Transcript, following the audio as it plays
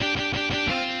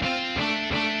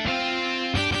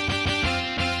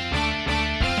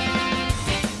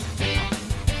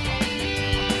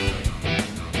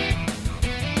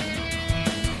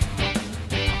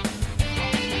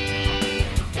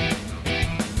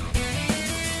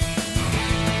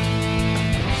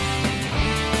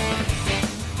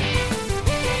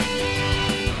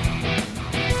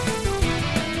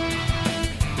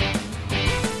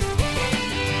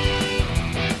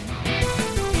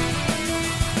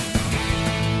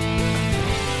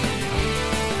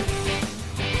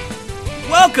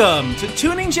Welcome to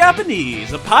Tuning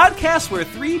Japanese, a podcast where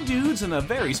three dudes and a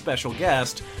very special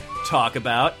guest talk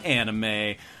about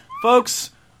anime.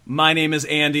 Folks, my name is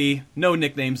Andy. No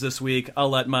nicknames this week. I'll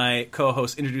let my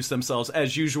co-hosts introduce themselves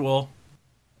as usual.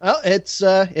 Well,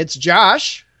 it's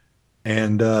Josh.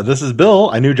 And this is Bill.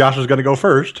 I knew Josh was going to go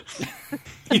first.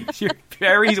 You're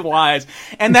very wise.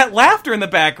 And that laughter in the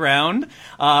background,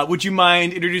 would you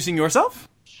mind introducing yourself?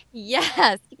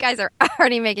 Yes, you guys are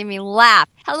already making me laugh.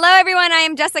 Hello, everyone. I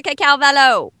am Jessica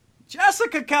Calvello.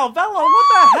 Jessica Calvello? What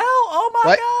the hell? Oh,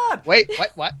 my God. Wait,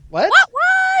 what? What?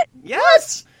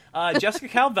 Yes. Jessica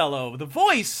Calvello, the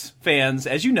voice, fans,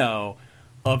 as you know,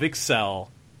 of Excel.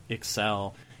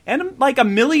 And like a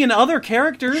million other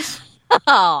characters.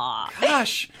 Aw.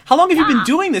 Gosh, how long have you been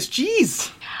doing this? Jeez.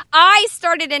 I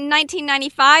started in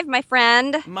 1995, my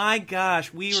friend. My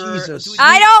gosh, we were... Jesus.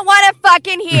 I don't want to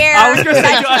fucking hear. I was going to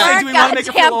say, do we want to make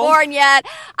her feel old? Born yet.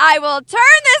 I will turn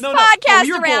this podcast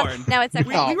we were around. Born. No, it's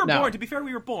okay. We were No. born. To be fair,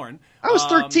 we were born. I was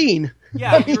 13.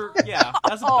 Yeah,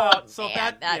 that's about... So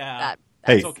man, that's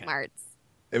Hey. okay. Smarts.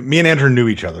 Me and Andrew knew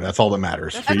each other. That's all that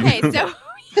matters. Okay, so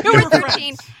you were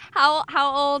 13. How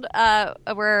old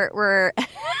were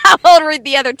how old were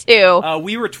the other two?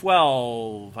 We were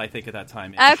 12, I think, at that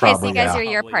time. Okay, Probably, so you guys yeah. are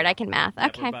your Probably, part. yeah. I can math. Yeah,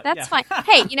 Okay, but, that's yeah. fine.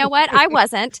 Hey, you know what? I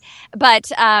wasn't,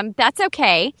 but that's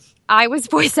okay. I was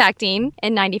voice acting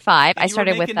in '95. I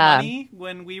started with money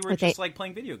when we were with just like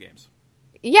playing video games.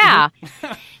 yeah,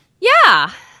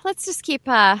 yeah. Let's just keep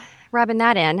rubbing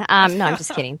that in. No, I'm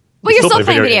just kidding. Well, you're Still still play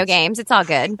playing video video games. It's all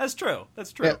good. That's true.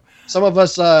 Yeah. Some of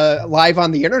us live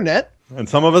on the internet. And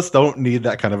some of us don't need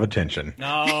that kind of attention.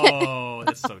 No,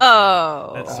 that's so true.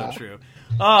 Oh. That's so true.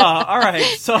 All right.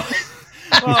 So,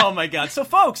 oh my God. So,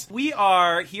 folks, we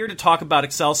are here to talk about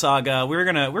Excel Saga.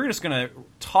 We're just gonna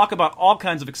talk about all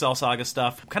kinds of Excel Saga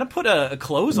stuff. Kind of put a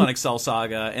close on Excel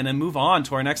Saga, and then move on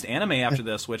to our next anime after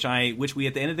this, which we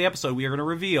at the end of the episode we are going to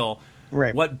reveal.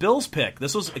 Right. What Bill's pick.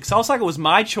 This was Excel Saga was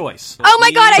my choice. Oh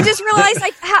my God! I just realized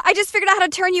I just figured out how to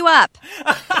turn you up.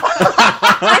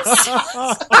 I'm so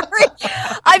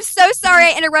sorry. I'm so sorry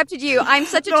I interrupted you. I'm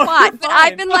such a No, twat. you're But fine.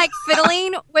 I've been like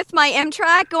fiddling with my M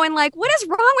track, going like, "What is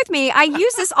wrong with me? I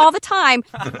use this all the time."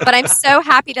 But I'm so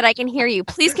happy that I can hear you.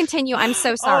 Please continue. I'm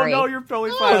so sorry. Oh, no, you're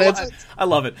totally fine. that's- I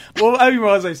love it. Well, I mean,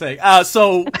 what was I saying?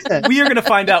 So we are going to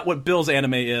find out what Bill's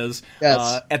anime is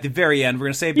Yes. at the very end. We're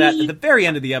going to save that at the very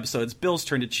end of the episode. It's Bill's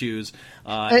turn to choose,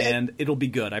 and it'll be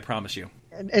good. I promise you.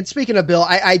 And speaking of Bill,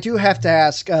 I do have to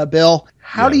ask Bill,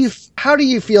 how do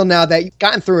you feel now that you've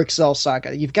gotten through Excel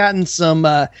Saga? You've gotten some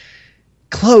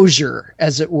closure,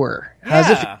 as it were. How's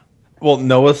it feel? Yeah. Well,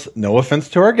 no offense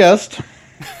to our guest.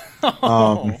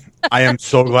 I am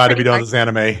so glad to be done with this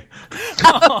anime.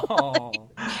 Oh.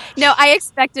 No, I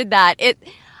expected that.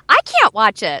 I can't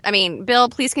watch it. I mean, Bill,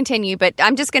 please continue. But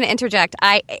I'm just going to interject.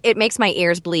 It makes my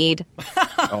ears bleed.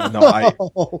 Oh,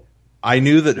 no, I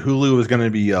knew that Hulu was going to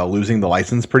be losing the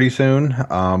license pretty soon,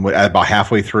 about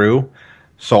halfway through.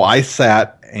 So I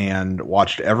sat and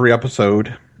watched every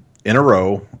episode in a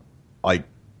row, like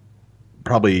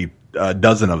probably a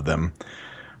dozen of them,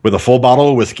 with a full bottle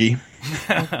of whiskey.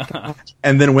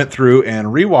 And then went through and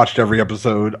rewatched every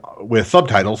episode with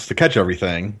subtitles to catch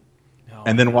everything.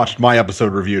 And then watched my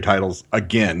episode review titles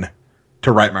again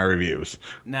to write my reviews.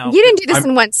 Now, You didn't do this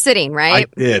in one sitting, right?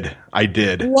 I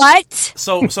did. What?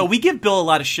 So we give Bill a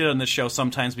lot of shit on this show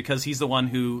sometimes because he's the one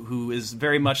who is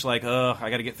very much like, I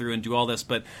got to get through and do all this.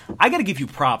 But I got to give you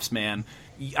props, man.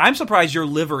 I'm surprised your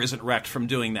liver isn't wrecked from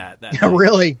doing that.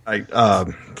 Really?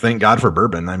 Thank God for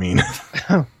bourbon. I mean,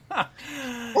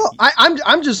 Well,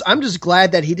 I'm just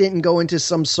glad that he didn't go into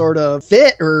some sort of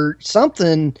fit or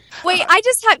something. Wait,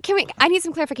 I need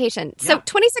some clarification. So, Yeah.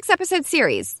 26 episode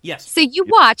series. Yes. So you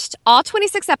watched all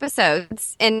 26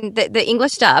 episodes in the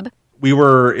English dub. it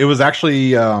was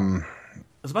actually It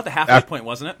was about the halfway point,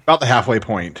 wasn't it? about the halfway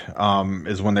point,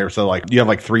 is when they were so like, you have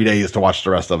like 3 days to watch the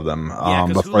rest of them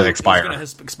before they expire. It was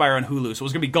going to expire on Hulu, so it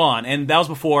was going to be gone. And that was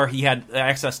before he had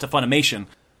access to Funimation.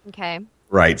 Okay.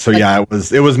 Right. So yeah,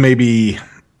 it was maybe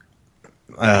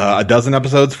a dozen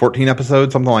episodes, 14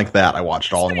 episodes, something like that. I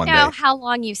watched all in one Now, day. how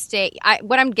long you stay?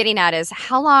 What I'm getting at is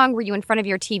how long were you in front of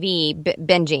your TV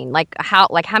binging? Like how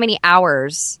many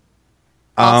hours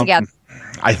altogether?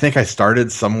 I think I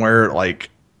started somewhere like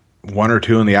 1 or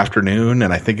 2 in the afternoon,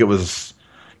 and I think it was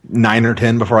 9 or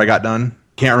 10 before I got done.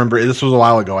 Can't remember. This was a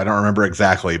while ago. I don't remember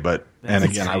exactly, but That's and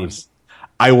again, insane.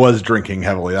 I was drinking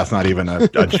heavily. That's not even a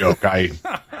joke. I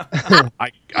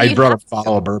brought a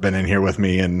bottle of bourbon in here with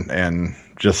me and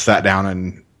just sat down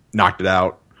and knocked it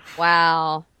out.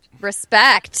 Wow.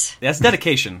 Respect. That's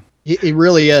dedication. He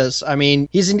really is. I mean,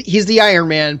 he's the Iron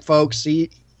Man, folks.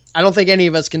 I don't think any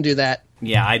of us can do that.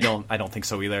 Yeah, I don't think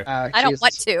so either. I don't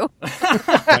want to.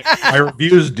 My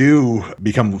reviews do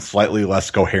become slightly less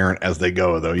coherent as they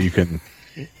go, though. You can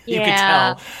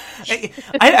tell. I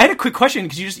had a quick question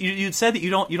because you said that you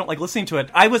don't like listening to it.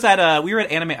 I was we were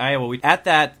at Anime Iowa. At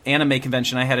that anime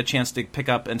convention, I had a chance to pick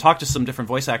up and talk to some different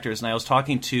voice actors, and I was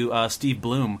talking to Steve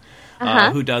Bloom,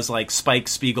 who does like Spike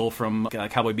Spiegel from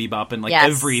Cowboy Bebop and like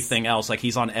everything else. Like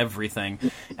he's on everything,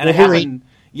 and it happened.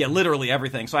 Yeah, literally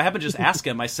everything. So I happened to just ask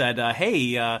him. I said,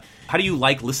 "Hey, how do you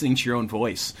like listening to your own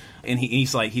voice?" And he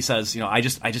says, I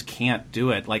just can't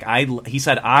do it. Like he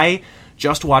said, I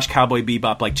just watched Cowboy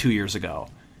Bebop like 2 years ago,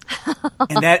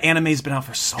 and that anime's been out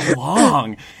for so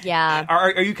long. Yeah,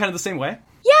 are you kind of the same way?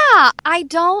 Yeah, I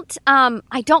don't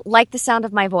like the sound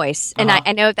of my voice, and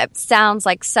I know that sounds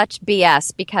like such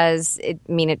BS because it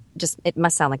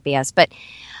must sound like BS, but.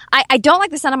 I don't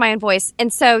like the sound of my own voice,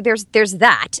 and so there's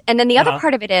that. And then the other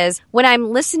part of it is when I'm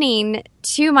listening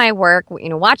to my work,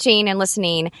 watching and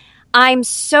listening, I'm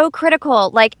so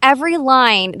critical. Like every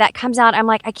line that comes out, I'm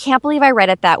like, I can't believe I read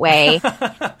it that way.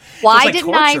 Why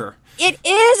didn't torture. It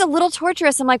is a little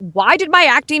torturous. I'm like, why did my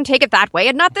acting take it that way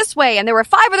and not this way? And there were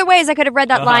 5 other ways I could have read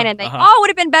that line, and they all would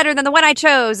have been better than the one I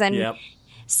chose. And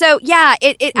so, yeah,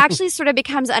 it actually sort of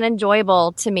becomes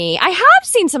unenjoyable to me. I have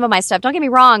seen some of my stuff. Don't get me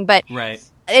wrong, but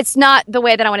it's not the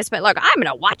way that I want to spend. Look, I'm going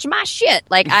to watch my shit.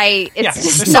 Like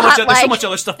there's so much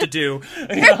other stuff to do.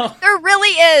 There really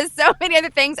is so many other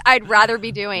things I'd rather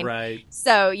be doing. Right.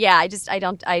 So yeah,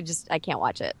 I can't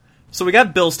watch it. So we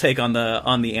got Bill's take on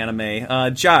the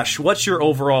anime. Josh, what's your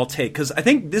overall take? Because I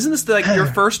think isn't this your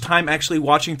first time actually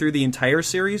watching through the entire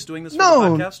series, doing this for the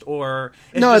podcast, or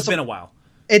it's been a while?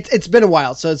 It's been a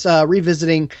while, so it's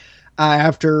revisiting.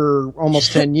 After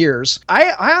almost 10 years.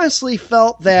 I honestly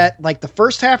felt that like the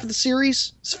first half of the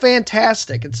series is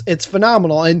fantastic. It's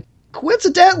phenomenal. And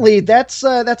coincidentally, that's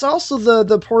also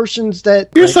the portions that...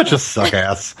 You're such a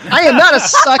suck-ass. I am not a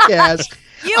suck-ass.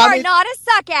 You are not a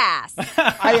suck-ass.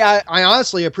 I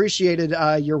honestly appreciated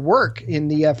your work in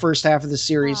the first half of the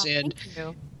series. Thank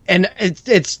you. And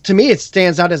it's to me, it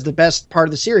stands out as the best part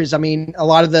of the series. I mean, a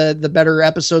lot of the better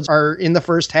episodes are in the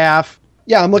first half.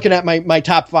 Yeah, I'm looking at my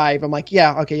top 5. I'm like,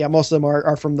 most of them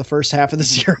are from the first half of the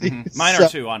series. Mine are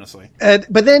too, honestly.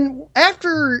 But then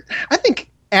after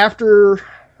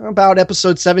about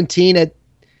episode 17, it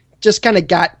just kind of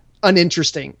got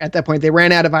uninteresting at that point. They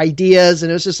ran out of ideas,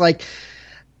 and it was just like,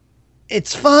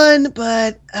 it's fun,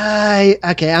 but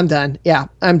I'm done. Yeah,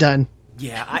 I'm done.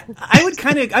 Yeah, I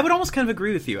would almost kind of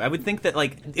agree with you. I would think that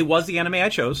like it was the anime I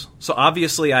chose, so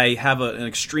obviously I have an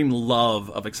extreme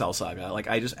love of Excel Saga. Like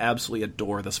I just absolutely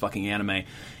adore this fucking anime,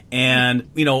 and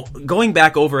going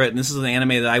back over it, and this is an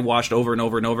anime that I watched over and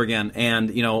over and over again,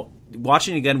 and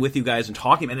watching again with you guys and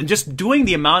talking and just doing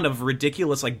the amount of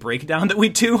ridiculous like breakdown that we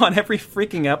do on every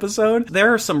freaking episode.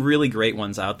 There are some really great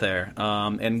ones out there,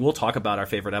 and we'll talk about our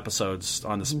favorite episodes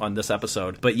on this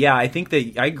episode. But yeah, I think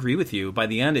that I agree with you. By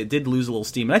the end, it did lose a little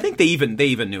steam, and I think they even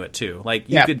knew it too. Like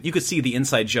you could see the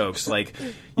inside jokes. Like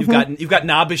you've got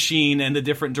Nabashin and the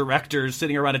different directors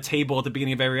sitting around a table at the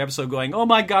beginning of every episode, going, "Oh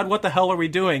my god, what the hell are we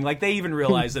doing?" Like they even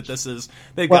realize that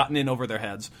they've gotten in over their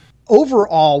heads.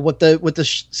 Overall, what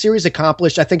the series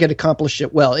accomplished, I think it accomplished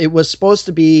it well. It was supposed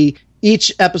to be,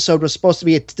 each episode was supposed to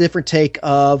be a different take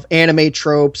of anime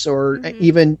tropes or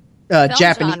even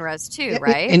Japanese genres too,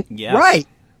 right? And yes.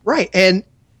 Right. And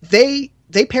they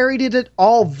parodied it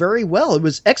all very well. It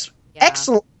was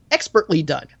excellent, expertly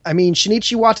done. I mean,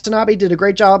 Shinichi Watanabe did a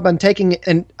great job on taking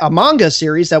a manga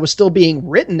series that was still being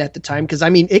written at the time, because I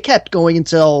mean, it kept going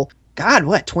until... God,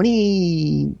 what,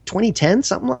 2010,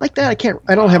 something like that?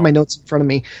 I don't have my notes in front of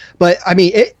me. But, I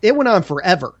mean, it went on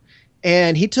forever.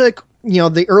 And he took,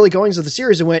 the early goings of the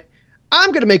series and went,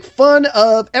 I'm going to make fun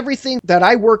of everything that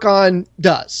I work on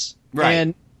does. Right.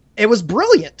 And it was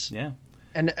brilliant. Yeah.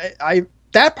 And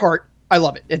that part, I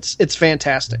love it. It's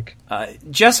fantastic.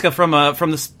 Jessica, from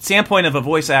the standpoint of a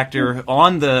voice actor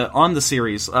on the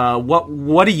series,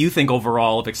 what do you think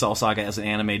overall of Excel Saga as an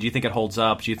anime? Do you think it holds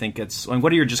up? Do you think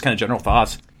what are your just kind of general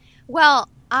thoughts? Well,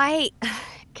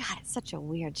 God, it's such a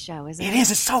weird show, isn't it? It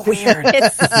is. It's so weird.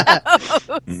 It's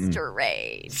so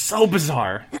strange. So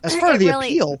bizarre. That's part of the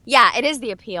appeal. Yeah, it is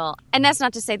the appeal. And that's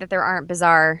not to say that there aren't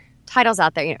bizarre titles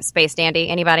out there. Space Dandy,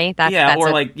 anybody? That's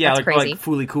crazy. Like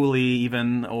Fooly Cooly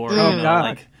even, or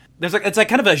like there's like, it's like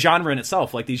kind of a genre in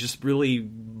itself. Like these just really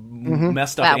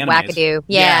messed up animes. Wackadoo.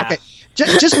 Yeah. Okay.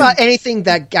 Just about anything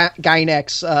that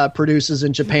Gainax produces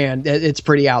in Japan, it's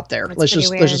pretty out there.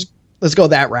 Let's go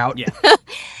that route. Yeah.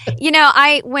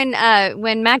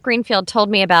 when Matt Greenfield told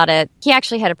me about it, he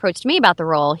actually had approached me about the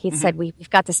role. He said, we've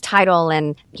got this title,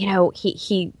 and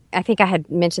he I think I had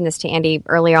mentioned this to Andy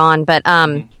earlier on, but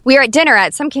we were at dinner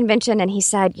at some convention, and he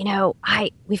said,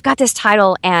 we've got this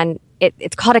title, and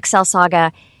it's called Excel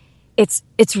Saga.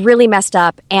 It's really messed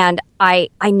up, and I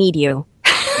need you.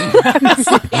 And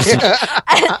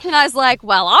I was like,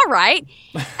 well, all right.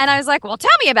 And I was like, well,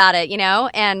 tell me about it,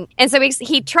 And so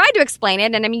he tried to explain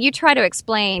it. And I mean, you try to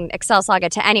explain Excel Saga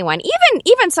to anyone,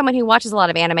 even someone who watches a lot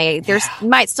of anime, there's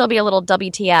might still be a little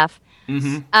WTF.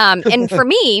 And for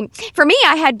me,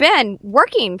 I had been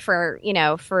working for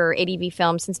ADV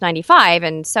Films since 95.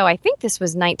 And so I think this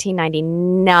was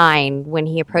 1999 when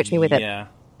he approached me with it. Yeah.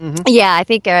 Yeah, I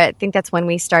think that's when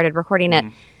we started recording it.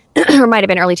 Or might have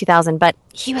been early 2000, but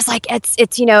he was like, it's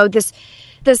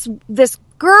this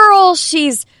girl,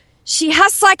 she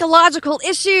has psychological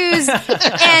issues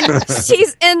and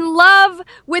she's in love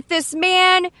with this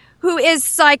man who is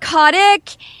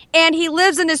psychotic, and he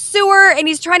lives in the sewer, and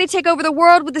he's trying to take over the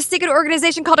world with a secret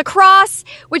organization called ACROSS,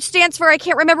 which stands for, I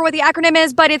can't remember what the acronym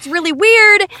is, but it's really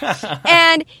weird.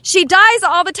 And she dies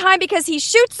all the time because he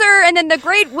shoots her, and then the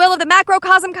great will of the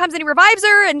macrocosm comes and he revives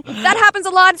her, and that happens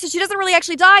a lot, so she doesn't really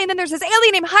actually die. And then there's this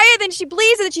alien named Hyatt, then she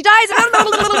bleeds, and then she dies.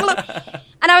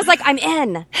 And I was like, I'm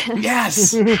in.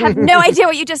 Yes. I have no idea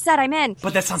what you just said. I'm in.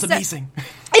 But that sounds amazing.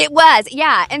 It was,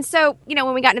 yeah. And so,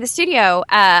 when we got into the studio,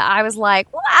 I was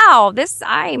like, wow,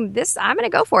 I'm going to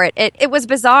go for it. It was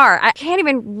bizarre. I can't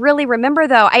even really remember,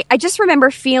 though. I just remember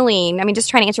feeling, just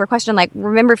trying to answer your question,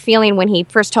 remember feeling when he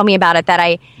first told me about it that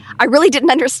I really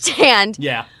didn't understand.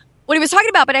 Yeah. What he was talking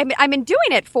about, but I've been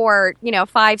doing it for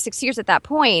 5-6 years at that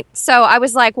point. So I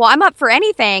was like, well, I'm up for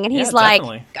anything, and he's like,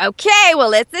 definitely. okay,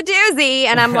 well, it's a doozy,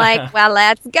 and I'm like, well,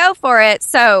 let's go for it.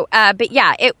 So, but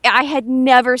yeah, I had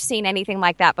never seen anything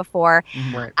like that before.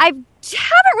 Right. I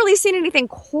haven't really seen anything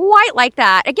quite like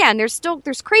that. Again, there's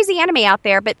crazy anime out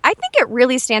there, but I think it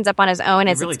really stands up on its own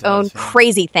as really its own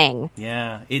crazy thing.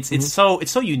 Yeah, it's so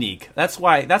unique. That's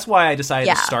why I decided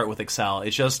to start with Excel.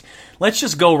 It's just, let's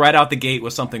just go right out the gate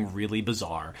with something really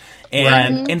bizarre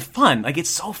and fun. Like, it's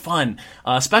so fun,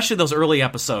 especially those early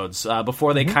episodes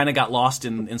before they kind of got lost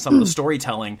in some of the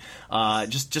storytelling.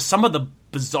 Just some of the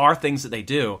bizarre things that they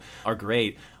do are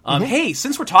great. Hey,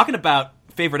 since we're talking about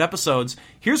favorite episodes,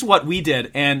 here's what we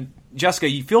did. And Jessica,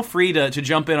 you feel free to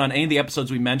jump in on any of the episodes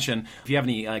we mention if you have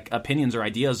any opinions or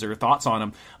ideas or thoughts on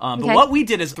them. But what we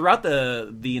did is, throughout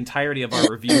the entirety of our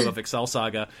review of Excel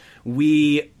Saga,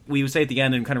 we would say at the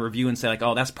end and kind of review and say, like,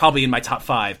 oh, that's probably in my top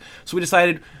 5. So we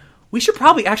decided we should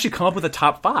probably actually come up with a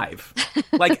top 5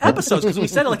 episodes, because we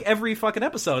said it every fucking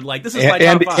episode. This is my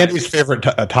top 5. Andy's favorite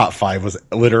top 5 was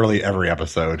literally every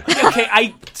episode. Okay,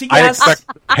 I expect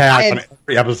Pat on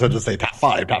every episode to say top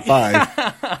 5, top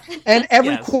 5. And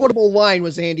every quotable line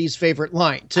was Andy's favorite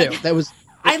line too.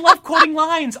 I love quoting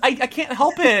lines. I can't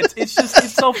help it.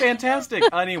 It's so fantastic.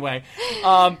 Anyway,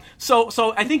 so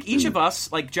I think each of us,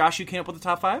 Josh, you came up with a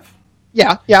top 5?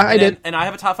 Yeah, I did. And I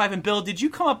have a top 5. And Bill, did you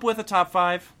come up with a top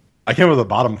 5? I came up with a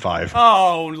bottom 5.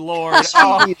 Oh, Lord.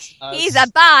 Oh. He's a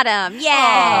bottom.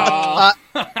 Yeah.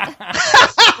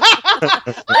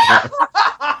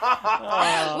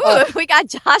 Ooh, we got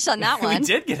Josh on that one. We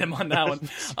did get him on that one.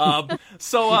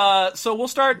 So we'll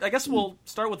start. I guess we'll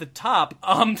start with the top.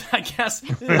 I guess.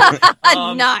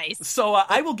 Nice. So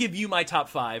I will give you my top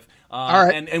 5. All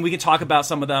right. And we can talk about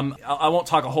some of them. I won't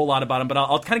talk a whole lot about them, but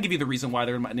I'll kind of give you the reason why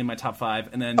they're in my top 5.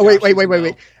 And then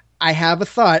wait. I have a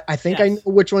thought. I think I know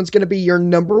which one's going to be your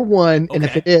number 1, and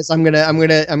if it is, I'm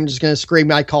just gonna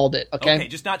scream, I called it. Okay,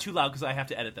 just not too loud because I have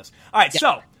to edit this. All right,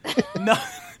 so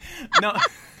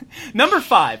number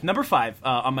 5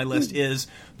 on my list is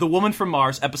The Woman from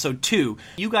Mars, episode 2.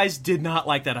 You guys did not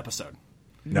like that episode.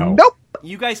 No. Nope.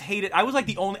 You guys hate it. I was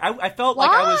the only. I felt why?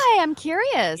 like I was. I'm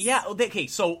curious. Yeah. Okay.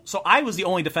 So I was the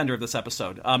only defender of this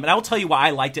episode, and I will tell you why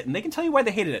I liked it, and they can tell you why they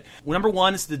hated it. Well, number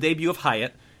 1 is the debut of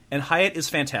Hyatt. And Hyatt is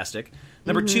fantastic.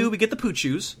 Number 2, we get the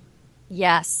Poochus.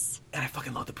 Yes. And I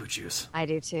fucking love the Poochus. I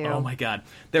do too. Oh my god.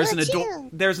 There's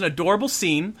an adorable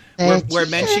scene where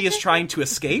Menchie is trying to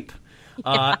escape.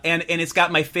 And it's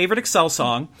got my favorite Excel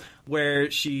song where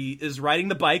she is riding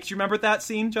the bike. Do you remember that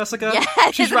scene, Jessica?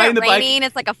 Yes. She's riding the bike.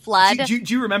 It's like a flood. Do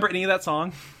you remember any of that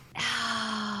song?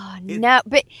 Oh, no.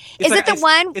 But is it the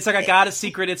one? It's like, I got a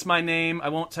secret, it's my name. I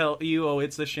won't tell you, oh,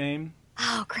 it's a shame.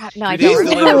 Oh crap! No, I don't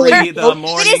remember. But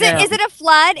is it a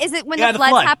flood? Is it when the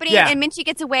flood's happening and Menchie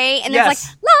gets away and it's like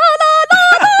la la la la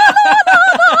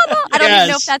la la? I don't even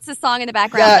know if that's the song in the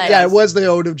background. Yeah, it was the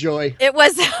Ode of Joy. It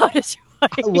was the Ode of Joy.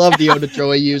 I love the Ode of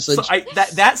Joy usage. So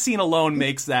that scene alone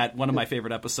makes that one of my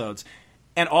favorite episodes.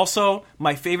 And also,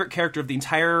 my favorite character of the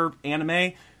entire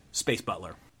anime, Space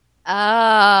Butler. Oh.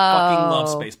 Fucking love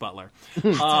Space Butler.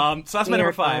 So that's my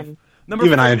number 5. Number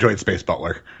Even 4, I enjoyed Space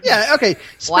Butler. Yeah, okay.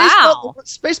 Wow.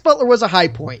 Space Butler was a high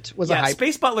point.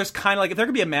 Space Butler's kind of like, if there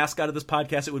could be a mascot of this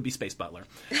podcast, it would be Space Butler.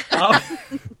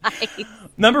 Nice.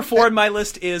 Number 4 on my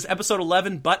list is episode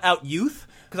 11, Butt Out Youth,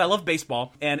 because I love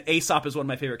baseball, and Aesop is one of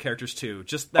my favorite characters too.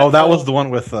 Just that was the one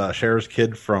with Cher's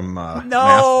kid from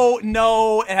No,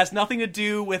 it has nothing to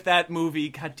do with that movie.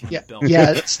 God damn it, Bill.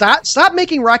 Yeah, stop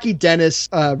making Rocky Dennis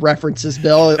references,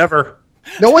 Bill. Never.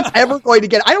 No one's ever going to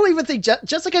get. I don't even think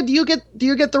Jessica. Do you get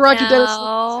the Rocky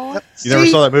Dennis? You never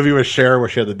saw that movie with Cher where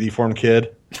she had the deformed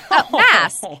kid? Oh,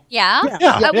 Mask. Yeah.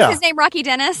 Was his name Rocky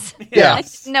Dennis? Yeah. I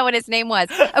didn't know what his name was.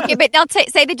 Okay, but now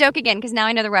say the joke again because now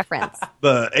I know the reference.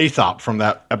 The Aesop from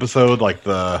that episode, like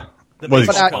the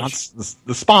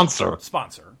sponsor.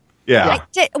 Sponsor. Yeah.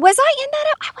 Was I in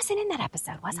that? I wasn't in that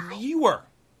episode, was I? You were.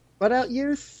 Butt Out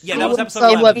Youth. Yeah, that was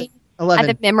episode 11. I have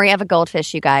the memory of a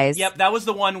goldfish, you guys. Yep, that was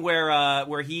the one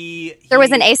where he there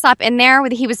was an Aesop in there where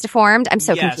he was deformed. I'm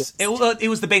so confused. It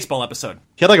was the baseball episode.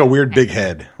 He had like a weird big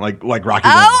head, like Rocky.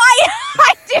 Oh,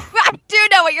 I do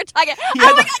know what you're talking. Oh my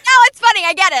god, now it's funny.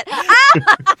 I get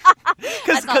it.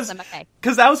 That's awesome. Okay.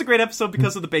 Because that was a great episode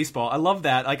because of the baseball. I love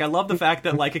that. Like, I love the fact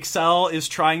that like Excel is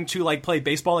trying to like play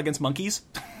baseball against monkeys.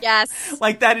 Yes.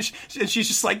 Like that is, and she's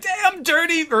just like, "Damn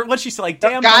dirty," or what's she say? Like,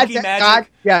 "Damn monkey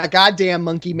magic." Goddamn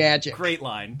monkey magic. Great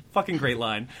line. Fucking great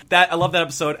line. I love that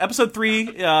episode. Episode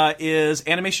 3 is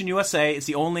Animation USA. It's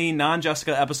the only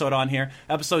non-Jessica episode on here.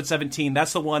 Episode 17.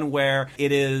 That's the one where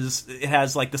it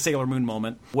has like the Sailor Moon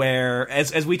moment where,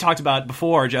 as we talked about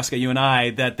before, Jessica, you and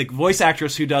I, that the voice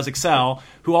actress who does Excel,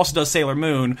 who also does Sailor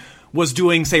Moon, was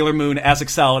doing Sailor Moon as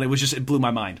Excel, and it blew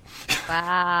my mind.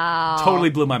 Wow. Totally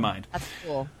blew my mind. That's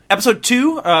cool. Episode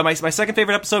 2, my second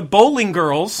favorite episode, Bowling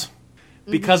Girls,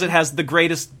 because it has the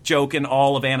greatest joke in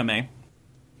all of anime.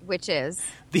 Which is?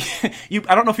 I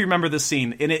don't know if you remember this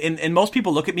scene. And most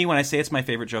people look at me when I say it's my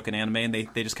favorite joke in anime, and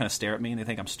they just kind of stare at me, and they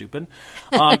think I'm stupid.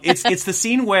 It's the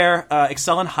scene where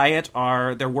Excel and Hyatt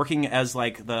they're working as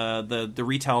like the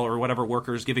retail or whatever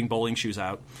workers giving bowling shoes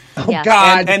out. Oh Yeah.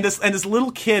 God! And this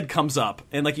little kid comes up,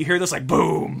 and like you hear this like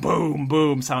boom, boom,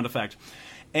 boom sound effect,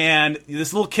 and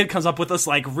this little kid comes up with this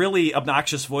like really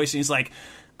obnoxious voice, and he's like,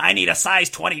 "I need a size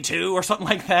 22 or something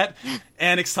like that."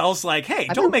 And Excel's like, "Hey,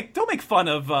 don't make fun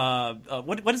of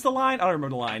what is the line? I don't remember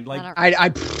the line. Like I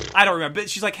don't remember. But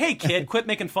she's like, "Hey kid, quit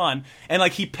making fun." And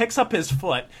like he picks up his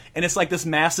foot, and it's like this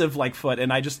massive like foot,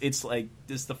 and it's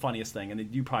the funniest thing.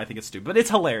 And you probably think it's stupid, but it's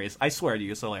hilarious. I swear to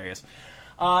you, it's hilarious.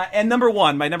 And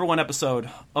my number one episode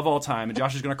of all time, and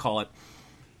Josh is going to call it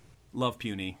Love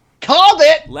Puny. called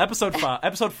it.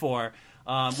 Episode 4,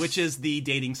 which is the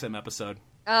dating sim episode.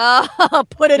 Oh,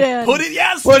 put it in. Put it,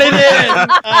 yes. Put it in.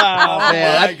 Oh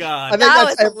man. my god, I think That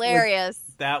that's was hilarious.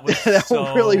 that was That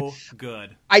so really-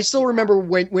 good. I still remember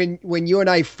when you and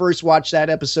I first watched that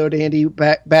episode, Andy.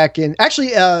 Back in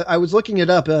actually, I was looking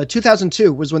it up.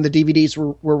 2002 was when the DVDs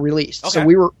were released. Okay.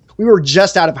 So we were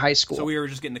just out of high school. So we were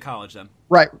just getting to college then.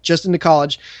 Right, just into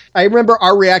college. I remember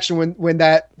our reaction when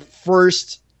that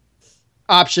first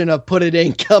option of put it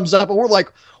in comes up, and we're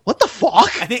like, "What the fuck?"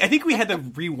 I think we had to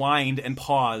rewind and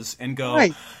pause and go.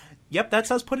 Right. Yep, that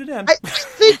says put it in.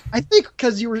 I think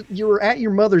because you were at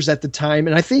your mother's at the time,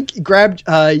 and I think you grabbed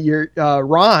your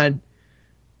Ron.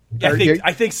 Yeah,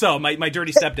 I think so. My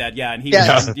dirty stepdad. Yeah, and he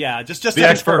Yeah. just The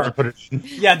expert I put it in.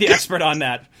 Yeah, the expert on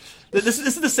that. This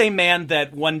is the same man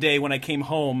that one day when I came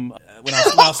home when I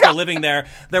was still living there,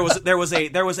 there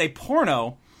was a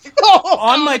porno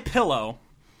on my pillow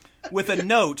with a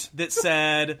note that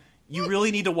said, "You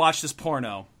really need to watch this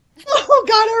porno." Oh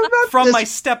God, I remember From this. my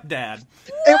stepdad.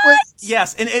 It was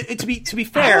Yes, and to be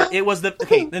fair, it was the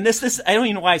and this I don't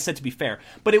even know why I said to be fair,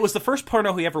 but it was the first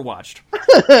porno he ever watched,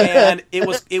 and it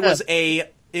was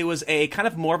a kind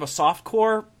of more of a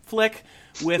softcore flick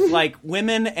with like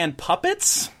women and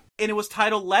puppets. And it was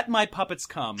titled "Let My Puppets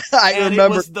Come." I and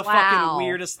remember. it was the fucking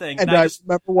weirdest thing. and I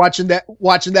remember watching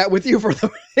that with you for the.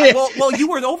 well, you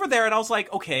were over there, and I was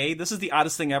like, okay, this is the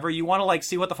oddest thing ever. You want to like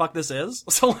see what the fuck this is?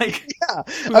 So like, Yeah,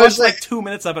 we I was watched like 2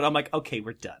 minutes of it. I'm like, okay,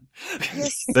 we're done.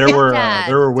 There were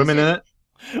Stepdad. women in it.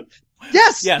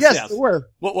 yes, Yes. there were.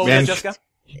 What was Man. it, Jessica?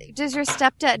 Does your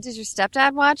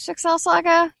stepdad watch Excel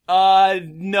Saga?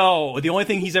 No. The only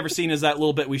thing he's ever seen is that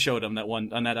little bit we showed him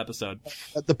on that episode.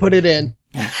 To put it in.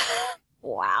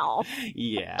 Wow.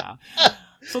 Yeah.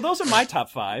 So those are my top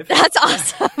 5. That's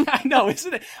awesome. I know,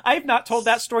 isn't it? I have not told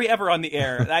that story ever on the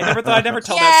air. I never thought I'd ever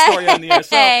tell that story on the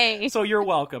air. So you're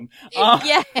welcome.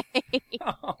 Yay.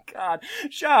 Oh, God.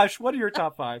 Josh, what are your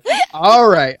top 5? All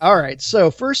right.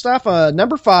 So first off,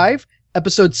 number 5,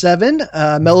 episode 7,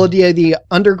 Melody of the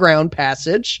Underground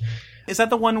Passage. Is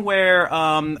that the one where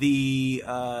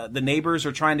the neighbors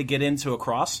are trying to get into a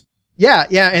cross? Yeah,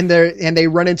 and they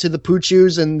run into the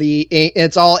Poochus and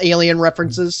it's all alien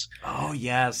references. Oh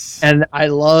yes. And I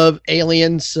love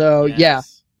aliens, so Yes. yeah,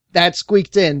 that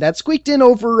squeaked in. That squeaked in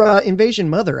over Invasion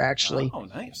Mother, actually. Oh,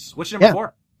 nice. What's your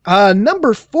number 4?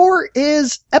 Number 4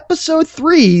 is episode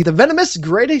 3, The Venomous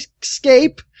Great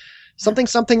Escape,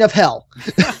 something of hell.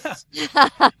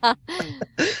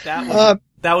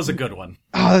 That was a good one.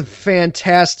 Oh,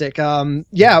 fantastic.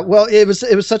 Yeah, well, it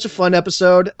was such a fun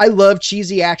episode. I love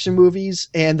cheesy action movies,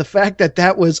 and the fact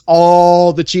that was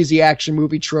all the cheesy action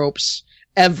movie tropes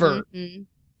ever. Mm-hmm.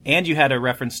 And you had a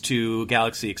reference to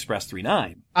Galaxy Express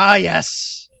 39. Ah,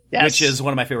 yes. Which is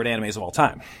one of my favorite animes of all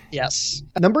time. Yes.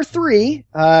 Number 3,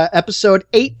 episode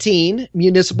 18,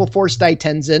 Municipal Force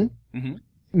Daitenzen. Mm-hmm.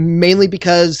 Mainly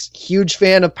because huge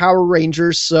fan of Power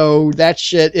Rangers, so that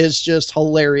shit is just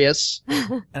hilarious.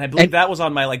 And I believe that was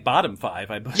on my bottom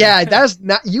 5. Yeah, that's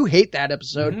not, you hate that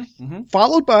episode. Mm-hmm, mm-hmm.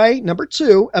 Followed by number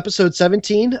 2, episode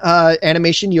 17,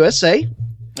 Animation USA.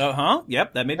 Uh-huh.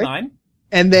 Yep, that made mine.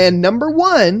 And then number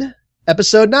 1,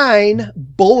 episode 9,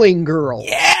 Bowling Girl.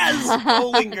 Yes!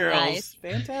 Bowling Girls. Nice.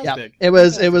 Fantastic. Yep.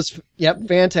 It was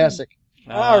fantastic.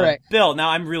 All right. Bill, now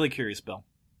I'm really curious, Bill.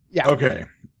 Yeah. Okay.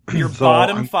 Your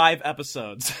bottom 5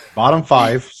 episodes. Bottom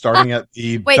 5, starting at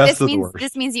the Wait, best of the worst.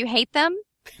 this means you hate them?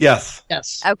 Yes.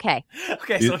 Yes. Okay.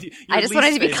 Okay, so I just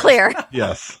wanted to be clear.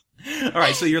 Yes. All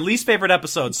right, so your least favorite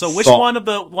episode. So which one of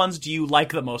the ones do you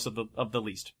like the most of the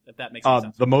least? If that makes any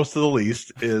sense. The most of the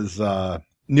least is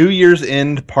New Year's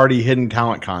End Party Hidden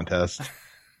Talent Contest.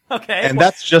 Okay. And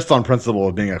that's just on principle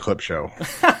of being a clip show.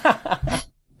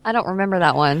 I don't remember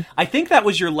that one. I think that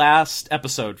was your last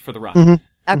episode for the run. Mm-hmm.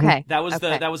 Okay. That was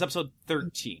that was episode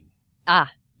 13.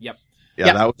 Ah. Yep.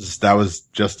 Yeah, that was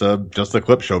just a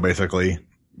clip show basically.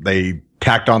 They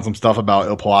tacked on some stuff about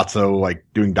Il Palazzo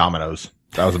doing dominoes.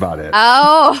 That was about it.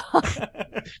 Oh.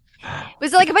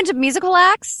 Was it like a bunch of musical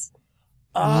acts?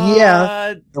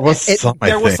 Yeah. There was some,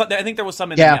 I think there was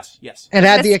some in Yeah. there. Yes. And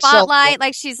had the Excel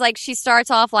spotlight, she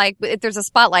starts off if there's a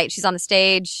spotlight, she's on the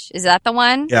stage. Is that the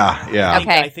one? Yeah.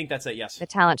 Okay. I think that's it, yes. The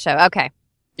talent show. Okay.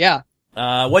 Yeah.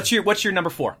 What's your number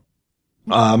 4?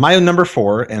 My number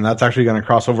 4, and that's actually going to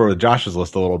cross over with Josh's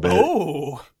list a little bit.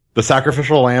 Oh. The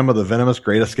Sacrificial Lamb of the Venomous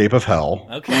Great Escape of Hell.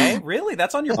 Okay, really?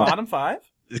 That's on your bottom 5?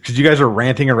 Because you guys are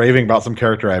ranting and raving about some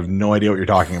character I have no idea what you're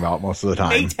talking about most of the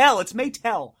time. Maytel. It's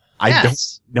Maytel. I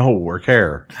don't know or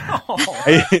care. Oh.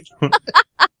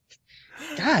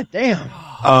 God damn.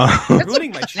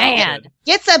 Ruining my childhood.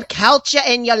 Get some culture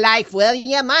in your life, will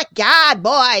you? My God,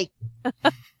 boy.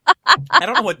 I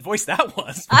don't know what voice that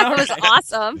was. That was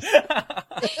awesome.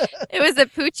 It was a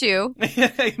Poochu.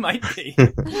 It might be.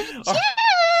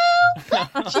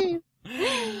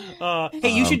 Hey,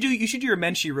 you should do your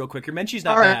Menchie real quick. Your Menchie's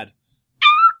not bad.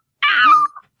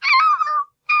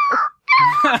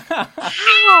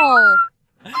 Ow.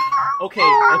 Okay,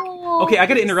 I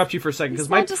got to interrupt you for a second because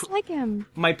just like him.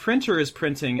 My printer is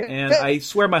printing, and I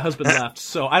swear my husband left,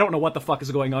 so I don't know what the fuck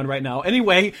is going on right now.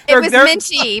 Anyway, it was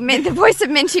Minchie. The voice of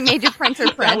Minchie made your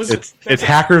printer print. It's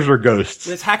hackers or ghosts.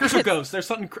 It's hackers or ghosts. There's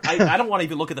something. I don't want to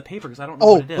even look at the paper because I don't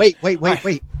know what it is.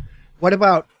 Wait. What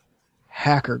about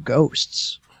hacker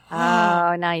ghosts?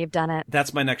 Oh, now you've done it.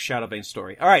 That's my next Shadow Bane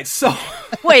story. All right, so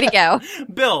way to go,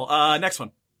 Bill. Next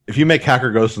one. If you make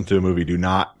Hacker Ghosts into a movie, do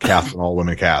not cast an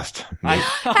all-women cast. Hey,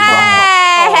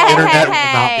 the internet will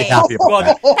not be happy about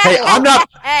that. Hey,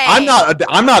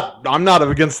 I'm not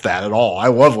against that at all. I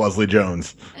love Leslie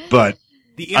Jones, but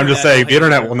I'm just saying the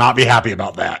internet will not be happy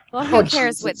about that. Well, who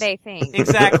cares what they think?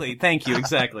 Exactly. Thank you.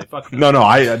 Exactly. Fuck no,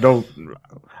 I don't.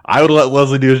 I would let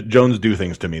Leslie Jones do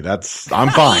things to me. I'm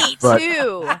fine. Me but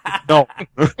too. No.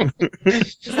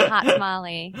 She's a hot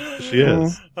tamale. She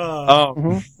is.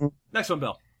 Next one,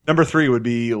 Bill. Number 3 would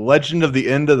be Legend of the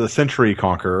End of the Century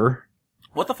Conqueror.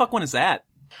 What the fuck one is that?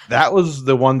 That was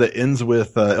the one that ends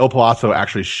with Il Palazzo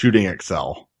actually shooting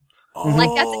Excel. Oh. Like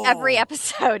that's every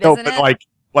episode, isn't it?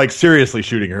 Like seriously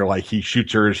shooting her. Like he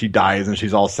shoots her, she dies, and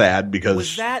she's all sad because.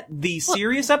 Was that the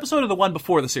serious episode or the one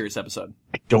before the serious episode?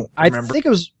 I don't remember. I think it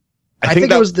was. I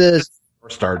think it was the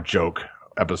 4-star joke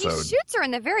episode. He shoots her in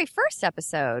the very first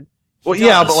episode. Well,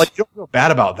 yeah, but you don't feel bad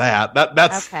about that.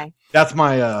 That's okay. That's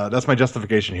my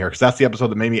justification here because that's the episode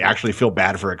that made me actually feel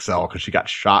bad for Excel because she got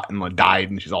shot and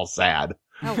died and she's all sad.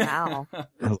 Oh, wow.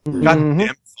 God damn,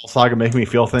 Cell Saga making me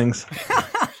feel things.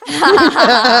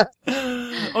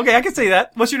 Okay, I can say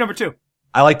that. What's your number 2?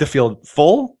 I like to feel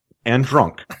full and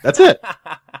drunk. That's it.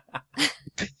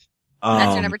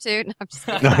 That's your number 2? No, I'm just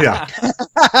kidding. No,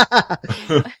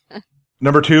 yeah.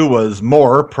 Number 2 was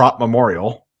More Prop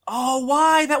Memorial. Oh,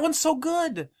 why? That one's so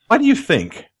good. Why do you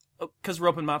think? Because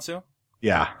Ropponmatsu? Matsu?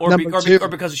 Yeah. Or because of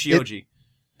Shioji?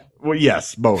 Well,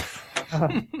 yes, both.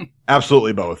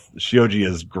 Absolutely both. Shioji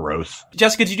is gross.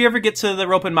 Jessica, did you ever get to the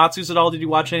Ropponmatsus Matsus at all? Did you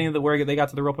watch any of the where they got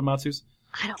to the Ropponmatsus Matsus?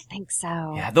 I don't think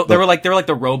so. Yeah, they were like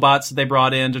the robots that they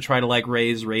brought in to try to like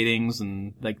raise ratings,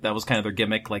 and like that was kind of their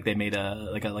gimmick. Like they made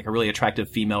a really attractive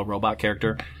female robot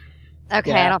character.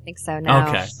 Okay, Yeah. I don't think so. No.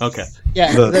 Okay.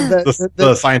 Yeah.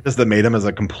 The scientist that made him is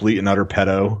a complete and utter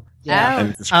pedo. Yeah.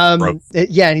 And it's gross.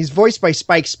 And he's voiced by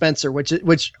Spike Spencer,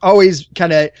 which always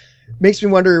kind of makes me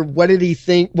wonder, what did he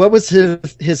think? What was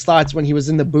his thoughts when he was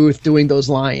in the booth doing those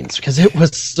lines? Because it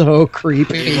was so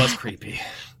creepy. It was creepy.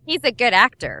 He's a good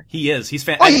actor. He is. He's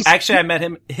fan. Oh, Actually, I met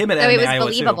him at So Anime it was Iowa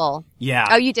believable. too. Yeah.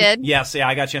 Oh, you did? Yes. Yeah,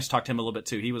 I got a chance to talk to him a little bit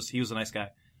too. He was a nice guy.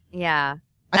 Yeah.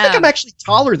 I think I'm actually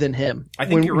taller than him. I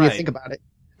think you're when right. you think about it.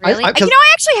 Really? I- 'cause- I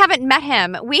actually haven't met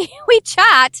him. We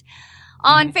chat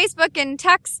on Facebook and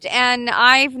text, and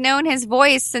I've known his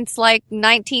voice since like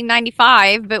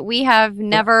 1995, but we have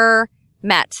never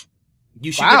met.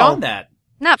 You should get Wow. on that.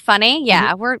 Not funny.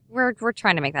 Yeah, we're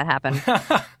trying to make that happen.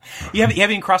 You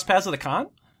haven't crossed paths at the con?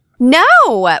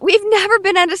 No, we've never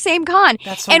been at the same con.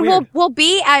 That's so and weird. we'll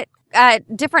be at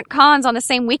different cons on the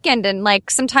same weekend, and like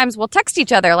sometimes we'll text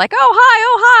each other like, oh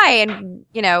hi, and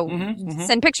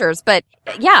send pictures. But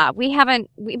yeah, we haven't.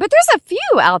 But there's a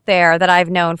few out there that I've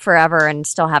known forever and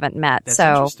still haven't met. That's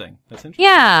so interesting. That's interesting.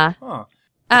 yeah. Huh.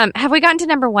 Have we gotten to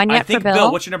number 1 yet I think for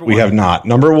Bill? what's your number 1? We have not.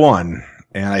 Number 1,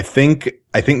 and I think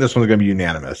this one's going to be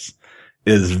unanimous,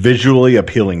 is visually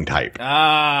appealing type.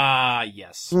 Ah,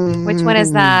 yes. Which one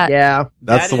is that? Yeah.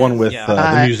 That's That the one is- with yeah.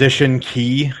 the musician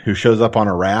Key, who shows up on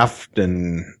a raft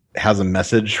and has a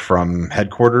message from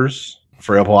headquarters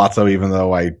for Il Palazzo, even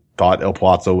though I thought Il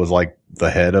Palazzo was like the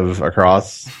head of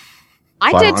Across.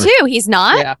 I So I did don't too. He's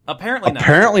not? Yeah. Apparently not.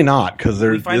 Apparently not, because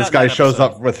We find this out guy in that shows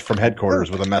episode. up from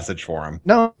headquarters with a message for him.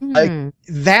 No, Hmm.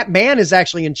 that man is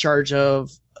actually in charge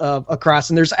of Across,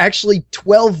 and there's actually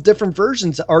 12 different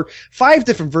versions, or 5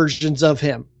 different versions of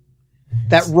him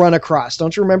that run Across.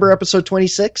 Don't you remember episode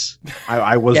 26?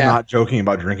 I was Yeah. not joking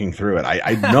about drinking through it.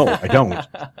 I know, I don't.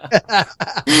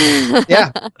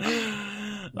 Yeah.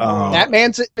 Oh. That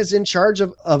man is in charge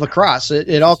of Across.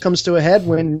 It all comes to a head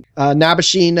when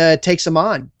Nabashin takes him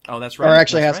on, Oh, that's right. or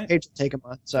actually That's has right. Pedro take him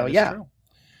on. So That is yeah. true.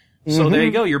 So there you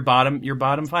go. Your bottom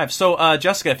 5. So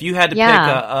Jessica, if you had to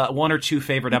Yeah. pick 1 or 2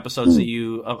 favorite episodes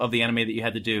that of the anime that you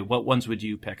had to do, what ones would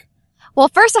you pick? Well,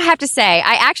 first I have to say,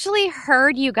 I actually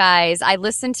heard you guys. I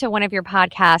listened to one of your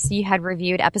podcasts. You had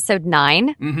reviewed episode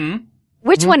 9. Mm-hmm.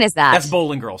 Which one is that? That's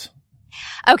Bowling Girls.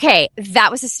 Okay,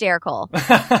 that was hysterical.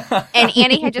 And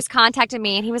Andy had just contacted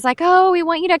me, and he was like, "Oh, we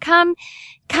want you to come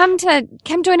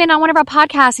join in on one of our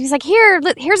podcasts." And he's like,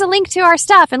 "Here's a link to our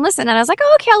stuff, and listen." And I was like,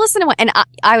 "Oh, okay, I'll listen to one." And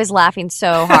I was laughing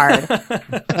so hard.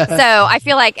 So I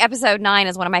feel like episode 9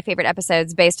 is one of my favorite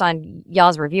episodes based on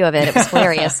y'all's review of it. It was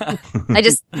hilarious.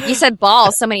 You said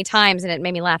balls so many times, and it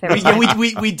made me laugh every time.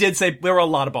 we did say there were a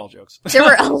lot of ball jokes. There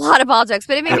were a lot of ball jokes,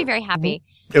 but it made me very happy.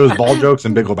 It was ball jokes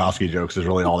and Big Lebowski jokes is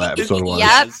really all that episode was.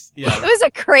 Yep. Yes. It was a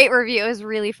great review. It was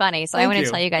really funny. So I want to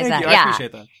tell you guys that. I Yeah.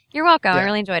 appreciate that. You're welcome. I Yeah.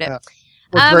 really enjoyed it. Yeah.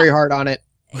 Worked very hard on it.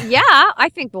 Yeah, I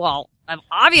think, well,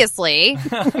 obviously,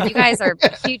 you guys are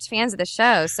huge fans of the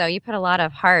show, so you put a lot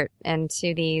of heart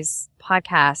into these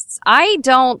podcasts. I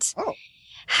don't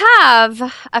have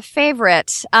a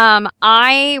favorite.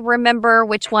 I remember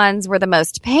which ones were the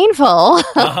most painful.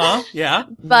 Yeah.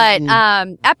 But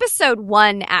episode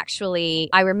 1, actually,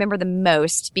 I remember the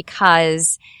most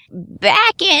because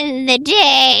back in the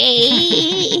day,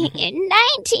 in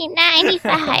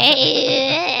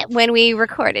 1995, when we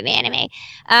recorded anime,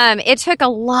 it took a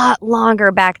lot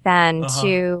longer back then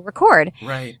to record.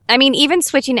 Right. I mean, even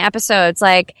switching episodes,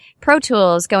 like Pro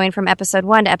Tools, going from episode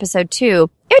 1 to episode 2,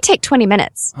 it would take 20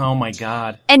 minutes. Oh my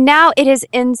God. And now it is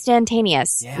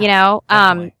instantaneous, Yeah, you know?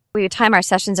 definitely. We would time our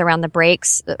sessions around the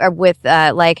breaks with,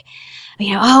 oh,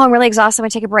 I'm really exhausted. I'm going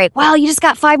to take a break. Well, you just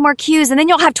got 5 more cues and then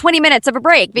you'll have 20 minutes of a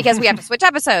break because we have to switch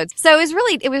episodes. So it was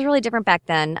really different back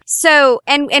then. So,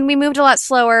 and we moved a lot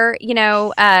slower, you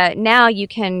know, now you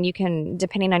can,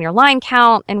 depending on your line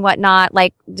count and whatnot,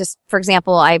 like just, for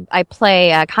example, I play,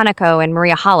 Kanako and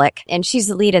Maria Hollick, and she's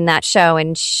the lead in that show.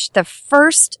 And the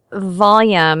first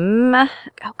volume, oh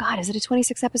God, is it a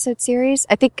 26 episode series?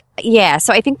 I think, yeah.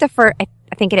 So I think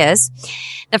I think it is.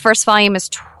 The first volume is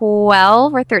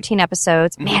 12 or 13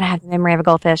 episodes. Man, I have the memory of a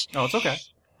goldfish. Oh, it's okay.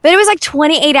 But it was like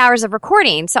 28 hours of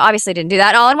recording. So obviously didn't do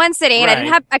that all in one sitting. Right.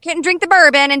 And I couldn't drink the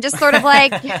bourbon and just sort of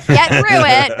like get through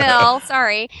it, Bill.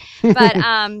 Sorry.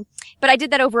 But I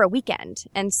did that over a weekend.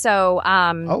 And so,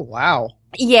 Oh, wow.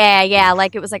 yeah.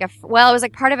 Like it was like it was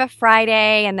like part of a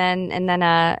Friday and then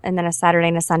a Saturday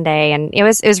and a Sunday. And it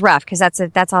was rough because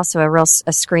that's also a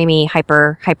screamy,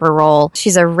 hyper role.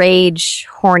 She's a rage,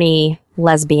 horny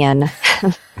lesbian.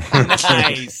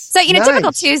 Nice. So, Nice.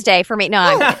 typical Tuesday for me.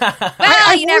 No,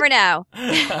 you never know.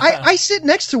 I sit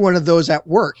next to one of those at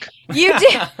work. You do.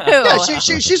 Yeah,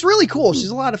 she's really cool. She's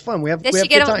a lot of fun. We have Does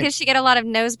good time. she get a lot of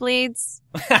nosebleeds?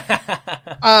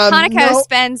 Hanako Hanako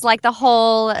spends like the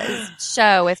whole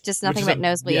show with just nothing Which is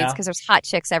but nosebleeds yeah. because there's hot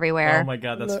chicks everywhere. Oh my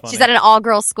god, that's funny. She's at an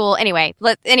all-girls school. Anyway,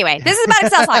 this is about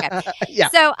Excel Saga. Yeah.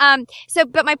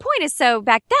 But my point is, so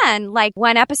back then, like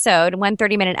one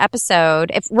 30-minute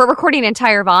episode, if we're recording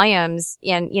entire volumes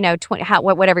in, 20,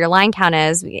 whatever your line count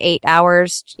is, 8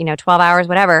 hours, 12 hours,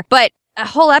 whatever. But a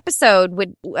whole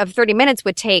episode of 30 minutes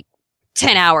would take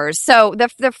 10 hours. So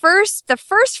the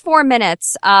first 4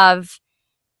 minutes of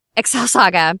Excel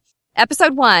Saga,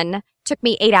 episode 1 took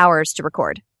me 8 hours to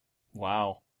record.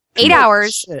 Wow. 8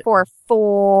 hours Shit. for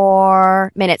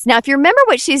 4 minutes. Now, if you remember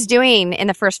what she's doing in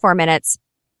the first 4 minutes,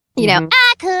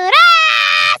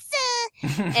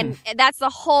 and that's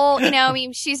the whole,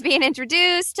 she's being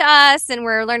introduced to us and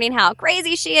we're learning how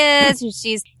crazy she is. And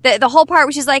she's the whole part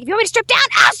where she's like, if you want me to strip down,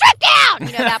 I'll strip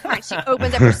down. That part, she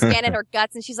opens up her skin and her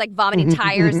guts and she's like vomiting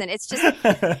tires. And it's just,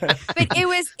 but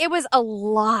it was a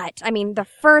lot. I mean, the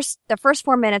first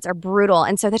 4 minutes are brutal.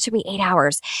 And so that took me 8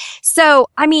 hours. So,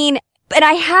 but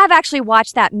I have actually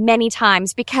watched that many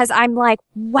times because I'm like,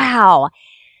 wow.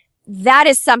 That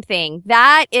is something.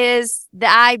 That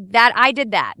I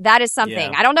did that. That is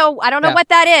something. Yeah. I don't know what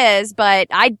that is, but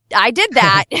I did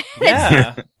that.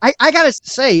 Yeah. I gotta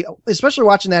say, especially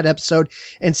watching that episode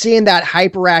and seeing that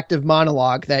hyperactive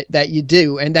monologue that you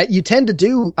do and that you tend to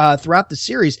do throughout the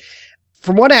series,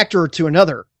 from one actor to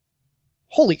another.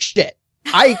 Holy shit!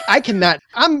 I cannot.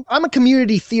 I'm a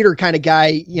community theater kind of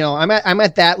guy. I'm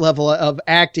at that level of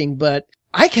acting, but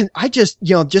I just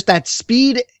that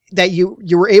speed that you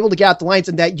were able to get out the lines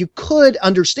and that you could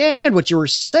understand what you were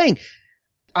saying.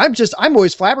 I'm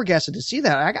always flabbergasted to see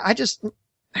that. I just,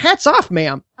 hats off,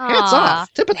 ma'am. Hats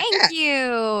off. Tip of the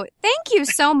hat. Thank you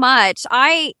so much.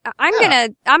 I'm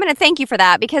gonna thank you for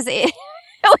that because it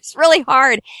was really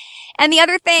hard. And the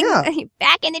other thing,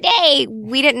 back in the day,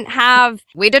 we did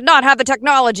not have the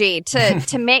technology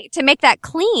to make that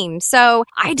clean. So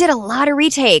I did a lot of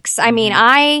retakes. I mean,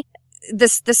 the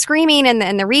screaming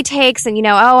and the retakes and,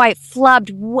 I flubbed,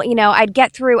 I'd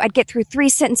get through 3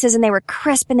 sentences and they were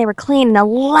crisp and they were clean. And the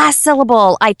last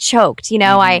syllable I choked,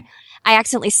 I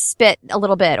accidentally spit a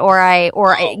little bit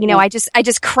I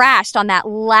just crashed on that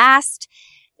last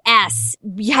S.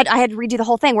 I had to redo the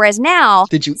whole thing. Whereas now.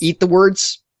 Did you eat the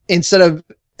words instead of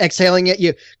exhaling it?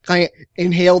 You kind of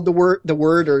inhaled the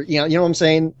word or, you know what I'm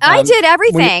saying? I did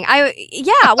everything.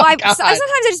 Sometimes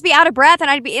I'd just be out of breath and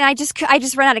I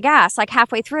just run out of gas like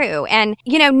halfway through. And,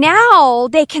 now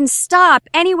they can stop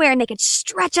anywhere and they could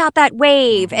stretch out that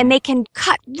wave and they can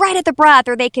cut right at the breath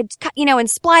or they could cut, and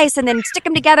splice and then stick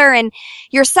them together and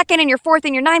your second and your fourth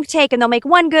and your ninth take and they'll make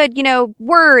one good,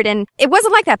 word. And it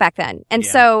wasn't like that back then. And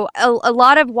so a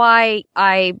lot of why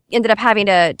I ended up having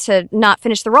to not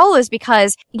finish the role is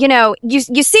because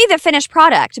you see the finished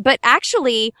product, but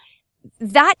actually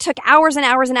that took hours and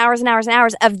hours and hours and hours and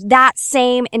hours of that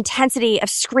same intensity of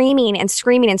screaming and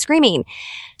screaming and screaming.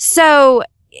 So,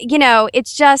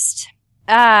 it's just,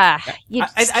 you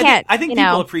just can't. I think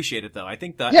people appreciate it though. I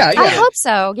think that. Yeah, I hope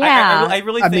so. Yeah. I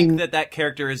really think that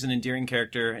character is an endearing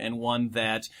character and one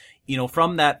that,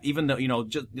 from that, even though,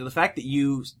 just the fact that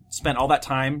you spent all that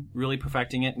time really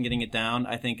perfecting it and getting it down,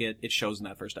 I think it shows in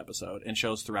that first episode and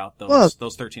shows throughout those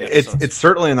 13 episodes. It's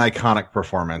certainly an iconic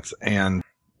performance. And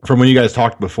from when you guys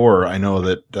talked before, I know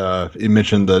that, you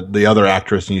mentioned the other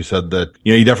actress and you said that,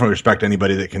 you definitely respect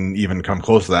anybody that can even come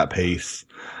close to that pace.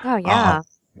 Oh, yeah.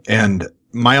 And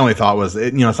my only thought was,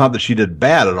 it's not that she did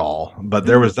bad at all, but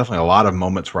there was definitely a lot of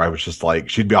moments where I was just like,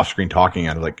 she'd be off screen talking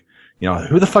and like,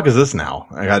 who the fuck is this now?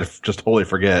 I'd just totally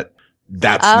forget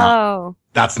that's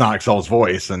not Excel's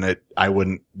voice. And I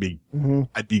wouldn't be,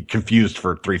 I'd be confused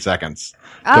for 3 seconds.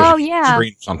 Oh, yeah.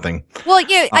 Scream something. Well,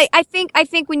 yeah, I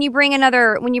think when you bring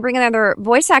another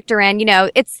voice actor in,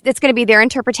 it's going to be their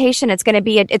interpretation. It's going to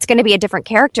be a different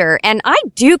character. And I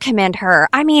do commend her.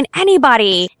 I mean,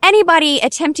 anybody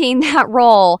attempting that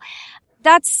role,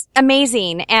 That's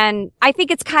amazing. And I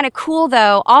think it's kind of cool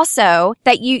though also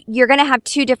that you're going to have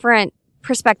two different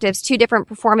perspectives, two different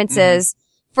performances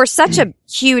for such a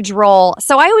huge role.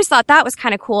 So I always thought that was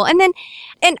kind of cool. And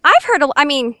I've heard, I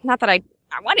mean, not that I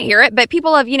want to hear it, but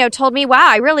people have, told me, wow,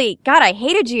 I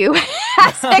hated you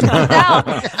as it comes out,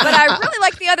 but I really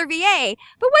like the other VA.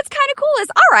 But what's kind of cool is,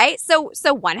 all right,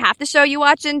 so one half the show you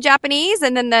watch in Japanese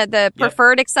and then the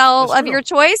preferred Excel of your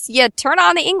choice, you turn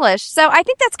on the English. So I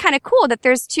think that's kind of cool that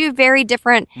there's two very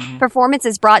different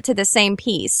performances brought to the same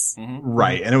piece.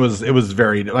 Right. And it was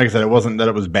very, like I said, it wasn't that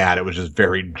it was bad. It was just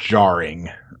very jarring.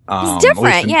 It's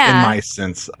different, in my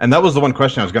sense. And that was the one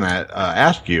question I was going to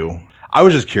ask you. I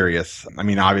was just curious. I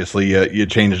mean, obviously you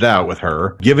changed out with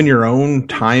her. Given your own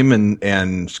time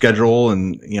and schedule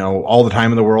and, all the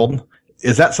time in the world,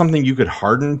 is that something you could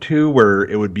harden to where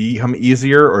it would become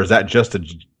easier? Or is that just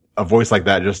a voice like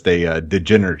that, just a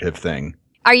degenerative thing?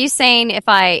 Are you saying if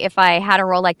I had a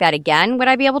role like that again, would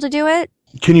I be able to do it?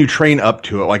 Can you train up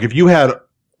to it? Like if you had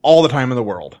all the time in the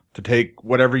world to take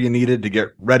whatever you needed to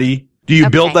get ready, do you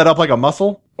build that up like a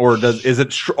muscle? Or is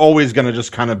it always going to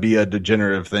just kind of be a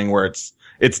degenerative thing where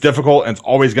it's difficult and it's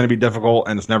always going to be difficult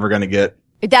and it's never going to get?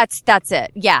 That's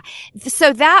it. Yeah.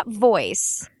 So that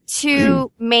voice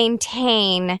to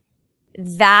maintain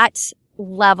that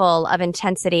level of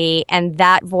intensity and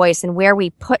that voice and where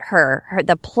we put her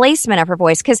the placement of her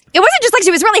voice, because it wasn't just like she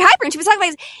was really hyper and she was talking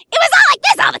like, it was all like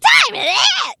this all the time,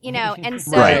 and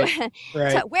so,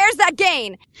 right. So where's that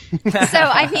gain? So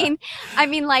I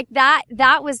mean like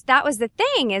that was the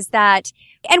thing, is that,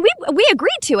 and we agreed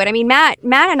to it. I mean, Matt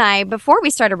and I, before we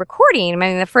started recording, I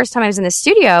mean, the first time I was in the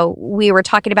studio, we were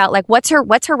talking about like, what's her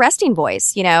resting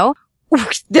voice,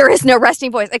 There is no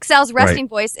resting voice. Excel's resting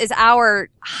voice is our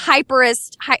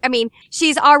hyperest.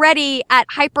 She's already at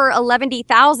hyper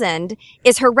 11,000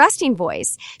 is her resting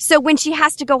voice. So when she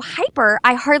has to go hyper,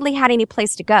 I hardly had any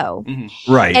place to go.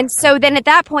 Right. And so then at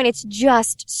that point, it's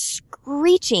just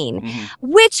screeching,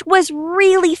 which was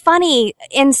really funny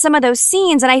in some of those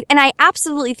scenes. And I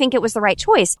absolutely think it was the right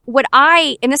choice.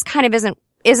 And this kind of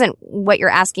isn't what you're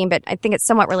asking, but I think it's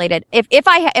somewhat related. If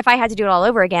I had to do it all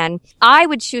over again, I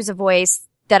would choose a voice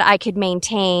that I could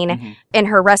maintain in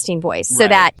her resting voice, so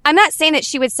that I'm not saying that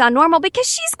she would sound normal, because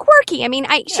she's quirky. I mean,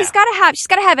 she's got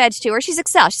to have edge to her. She's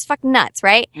Excel. She's fucking nuts,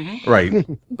 right? Right.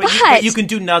 But you can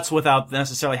do nuts without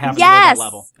necessarily having to go to that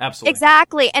level. Absolutely.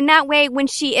 Exactly. And that way, when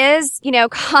she is,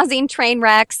 causing train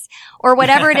wrecks or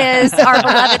whatever it is our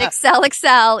beloved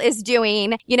Excel is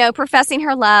doing, professing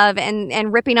her love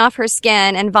and ripping off her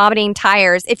skin and vomiting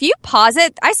tires. If you pause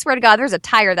it, I swear to God, there's a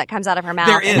tire that comes out of her mouth.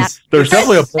 There is. There's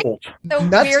definitely a bolt.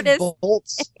 The weirdest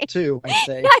bolts too, I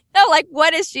say. I know, like,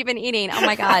 what has she been eating? Oh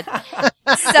my God.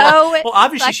 So well,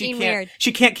 obviously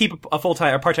she can't keep a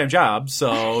full-time or part-time job,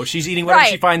 so she's eating whatever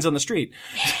she finds on the street.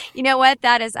 You know what?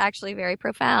 That is actually very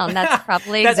profound. That's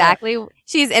probably exactly.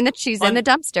 She's in the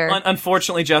dumpster.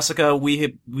 Unfortunately, Jessica,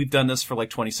 we've done this for like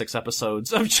 26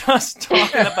 episodes of just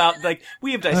talking about, like,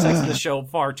 we have dissected the show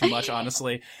far too much,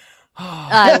 honestly.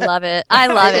 I love it.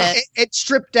 It's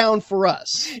stripped down for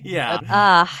us.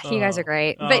 Yeah. You guys are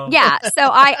great. But yeah, so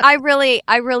I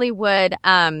really would,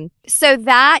 so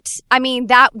that's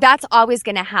always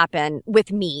going to happen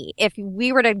with me. If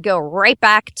we were to go right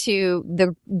back to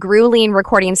the grueling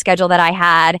recording schedule that I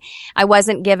had, I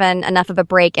wasn't given enough of a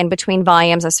break in between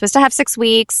volumes. I was supposed to have 6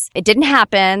 weeks. It didn't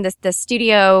happen. The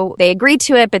studio, they agreed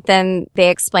to it, but then they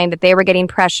explained that they were getting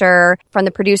pressure from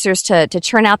the producers to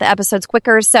churn out the episodes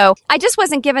quicker. So I just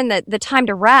wasn't given the time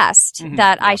to rest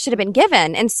that I should have been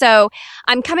given. And so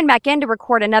I'm coming back in to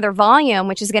record another volume,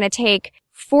 which is going to take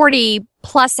 40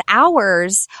 plus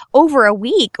hours over a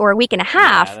week or a week and a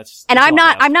half. Yeah, that's I'm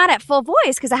not at full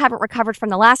voice because I haven't recovered from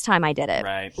the last time I did it.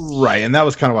 Right. And that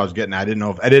was kind of what I was getting at. I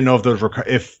didn't know if those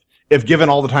if given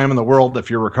all the time in the world, if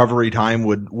your recovery time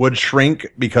would shrink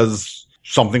because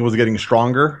something was getting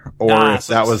stronger, or if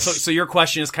that was. So your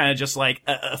question is kind of just like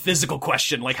a physical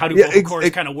question, like how do vocal cords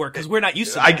kind of work? Because we're not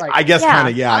used to that. I guess kind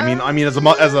of, yeah. I mean, as a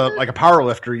like a power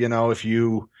lifter, if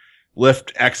you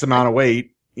lift X amount of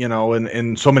weight,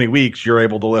 in so many weeks, you're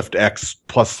able to lift X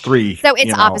plus 3. So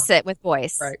it's opposite with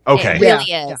voice. Right. Okay. It really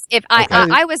is. Yeah. If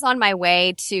I was on my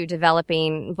way to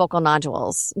developing vocal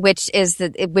nodules, which is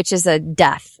a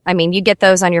death. I mean, you get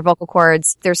those on your vocal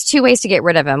cords. There's 2 ways to get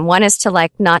rid of them. One is to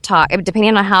like not talk,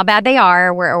 depending on how bad they are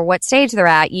or what stage they're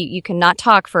at. You can not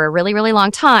talk for a really, really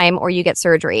long time, or you get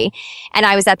surgery. And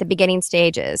I was at the beginning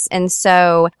stages. And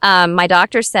so, my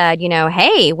doctor said,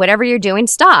 hey, whatever you're doing,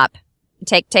 stop.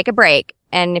 Take a break.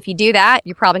 And if you do that,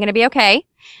 you're probably going to be okay.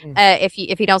 If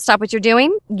you don't stop what you're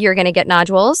doing, you're going to get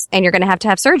nodules and you're going to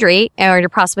have surgery, or you're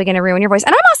possibly going to ruin your voice.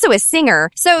 And I'm also a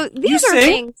singer. So these are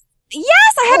things.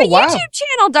 Yes, I have a YouTube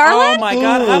channel, darling. Oh my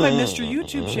God, how have I missed your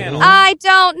YouTube channel? I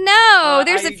don't know.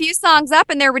 There's a few songs up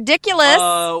and they're ridiculous.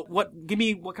 Give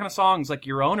me what kind of songs, like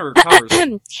your own or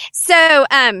covers? So,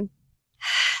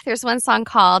 there's one song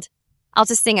called, I'll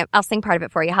just sing it. I'll sing part of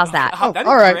it for you. How's that? That'd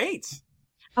be great.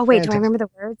 Oh, wait, do I remember the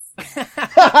words? Okay,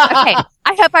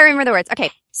 I hope I remember the words.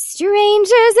 Okay.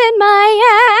 Strangers in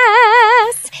my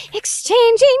ass,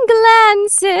 exchanging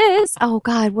glances. Oh,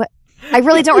 God, what? I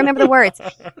really don't remember the words.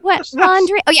 What?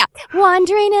 Wandering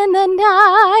in the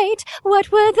night.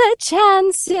 What were the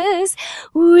chances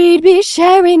we'd be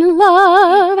sharing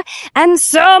love and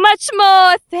so much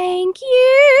more? Thank you.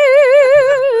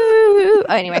 Oh,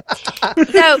 anyway.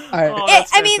 So,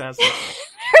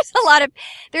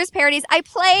 there's parodies. I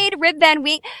played Rip Van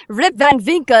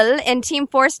Winkle in Team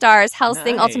 4 Stars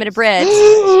Hellsing Ultimate Abridged.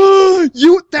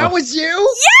 That was you?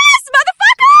 Yes, motherfucker!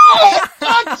 Oh,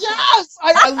 fuck yes!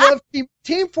 I love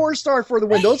Team 4 Star for the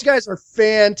win. Those guys are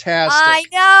fantastic. I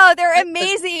know. They're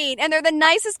amazing. And they're the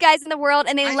nicest guys in the world,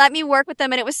 and they let me work with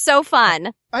them, and it was so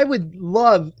fun. I would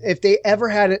love, if they ever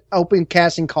had an open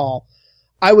casting call,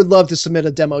 I would love to submit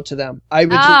a demo to them. I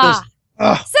would submit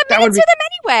it to them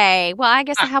anyway. Well, I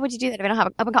guess how would you do that if I don't have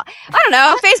an open call? I don't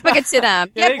know. Facebook it to them.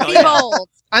 Be bold.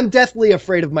 I'm deathly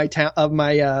afraid of my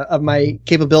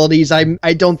capabilities.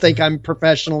 I don't think I'm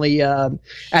professionally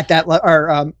at that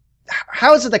level.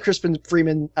 How is it that Crispin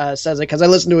Freeman says it? Because I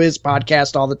listen to his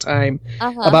podcast all the time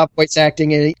about voice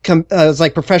acting, and it's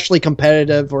like professionally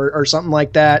competitive or something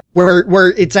like that,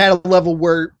 where it's at a level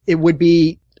where it would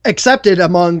be accepted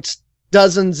amongst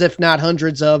dozens, if not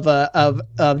hundreds of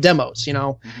demos, you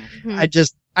know. Mm-hmm.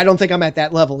 I don't think I'm at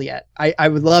that level yet. I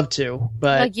would love to,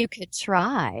 but well, you could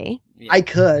try. Yeah. I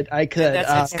could.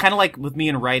 It's kind of like with me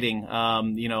in writing. I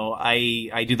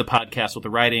do the podcast with the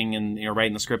writing and,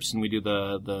 writing the scripts, and we do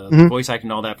the voice acting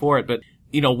and all that for it. But,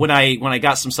 when I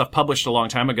got some stuff published a long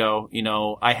time ago,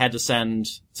 I had to send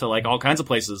to like all kinds of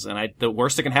places, and the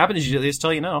worst that can happen is they just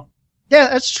tell you no. Yeah,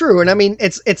 that's true. And I mean,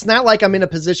 it's not like I'm in a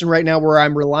position right now where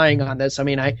I'm relying on this. I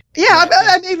mean, I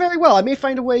may very well. I may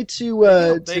find a way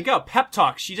to... There you go. Pep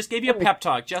talk. She just gave you a pep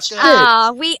talk, Jessica.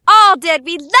 Oh, we all did.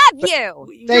 We love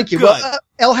you. Thank you. Well,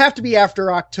 it'll have to be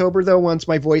after October, though, once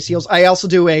my voice heals. I also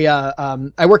do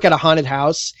I work at a haunted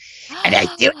house. And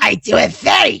I do a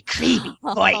very creepy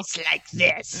voice like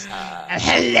this.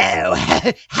 Hello,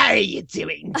 how are you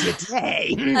doing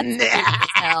today?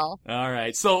 All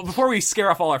right. So before we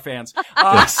scare off all our fans,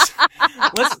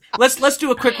 let's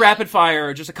do a quick rapid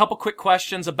fire. Just a couple quick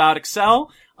questions about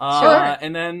Excel. Sure.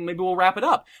 And then maybe we'll wrap it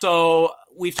up. So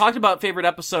we've talked about favorite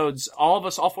episodes. All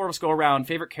four of us go around.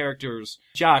 Favorite characters.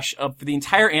 Josh, for the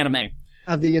entire anime.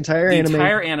 Of the entire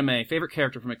anime. Favorite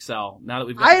character from Excel, now that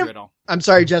we've got through it all. I'm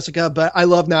sorry, Jessica, but I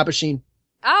love Nabashin.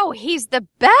 Oh, he's the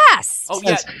best! Oh,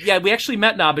 yeah, we actually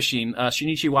met Nabashin,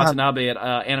 Shinichi Watanabe at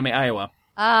Anime Iowa.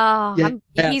 Oh,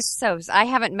 yeah. He's so... I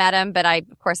haven't met him, but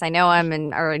of course I know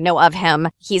him or know of him.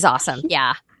 He's awesome,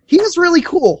 yeah. He was really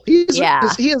cool. He is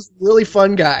a really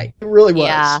fun guy. He really was.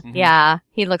 Yeah, yeah.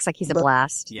 He looks like he's a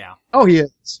blast. Yeah. Oh, he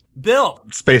is. Bill.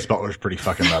 Space Butler's pretty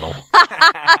fucking metal.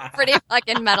 Pretty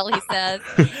fucking metal, he says.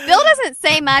 Bill doesn't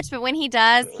say much, but when he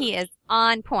does, he is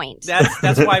on point.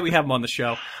 That's why we have him on the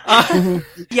show.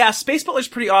 Yeah, Space Butler's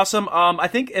pretty awesome. I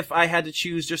think if I had to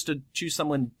choose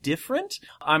someone different,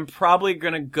 I'm probably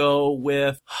gonna go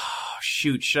with,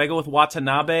 should I go with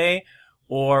Watanabe?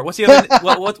 Or what's the other?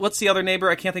 What's the other neighbor?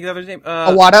 I can't think of the other name.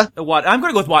 Awada. I'm going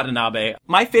to go with Watanabe.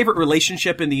 My favorite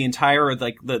relationship in the entire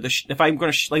if I'm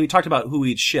going to like we talked about who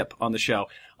we'd ship on the show.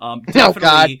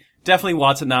 Definitely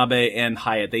Watanabe and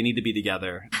Hyatt. They need to be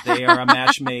together. They are a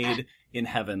match made in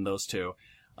heaven. Those two.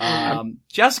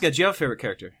 Jessica, do you have a favorite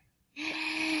character?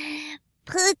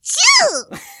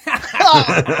 Poochoo!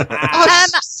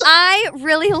 I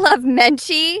really love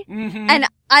Menchie, and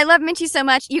I love Menchie so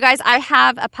much. You guys, I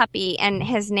have a puppy, and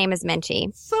his name is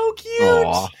Menchie. So cute.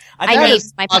 Aww. I named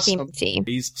my puppy Menchie.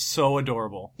 He's so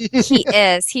adorable. He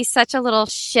is. He's such a little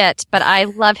shit, but I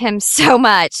love him so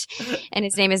much. And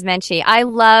his name is Menchie. I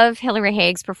love Hilary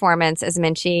Haig's performance as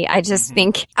Menchie. I just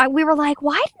think we were like,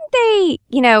 why didn't they?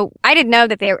 I didn't know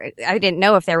I didn't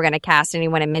know if they were going to cast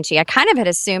anyone in Menchie. I kind of had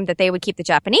assumed that they would keep the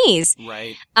Japanese.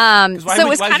 Right. Why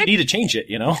would you need to change it?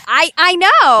 I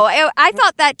know. I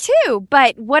thought that too.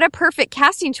 But what a perfect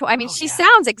casting choice. I mean, she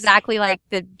sounds exactly like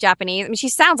the Japanese. I mean, she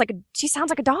sounds like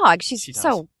a dog. She's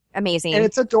so amazing. And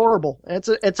it's adorable. It's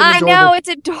adorable. I know, it's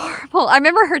adorable. I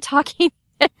remember her talking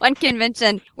at one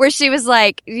convention where she was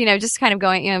like, just kind of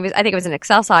going, I think it was an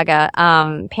Excel Saga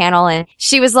panel, and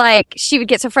she was like, she would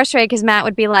get so frustrated because Matt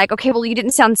would be like, okay, well, you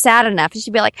didn't sound sad enough. And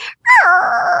she'd be like,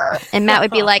 "Arr!" And Matt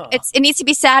would be like, it needs to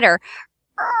be sadder.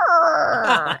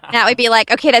 Matt would be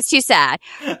like, okay, that's too sad.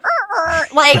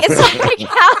 Like, it's like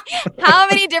how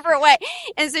many different ways.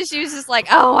 And so she was just like,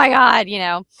 oh my God,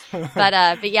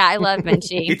 but yeah, I love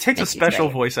Minchie. It takes a Minchie's special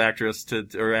great. voice actress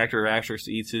or actor or actress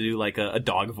to do like a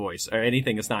dog voice or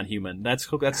anything that's not human. That's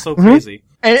so crazy.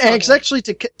 And it's actually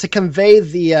to convey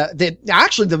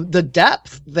the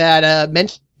depth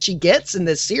that she gets in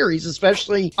this series,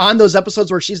 especially on those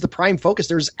episodes where she's the prime focus.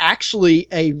 There's actually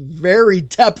a very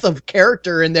depth of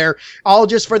character in there, all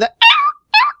just for the.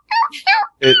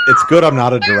 It's good I'm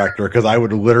not a director, because I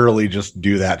would literally just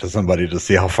do that to somebody to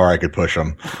see how far I could push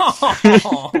them.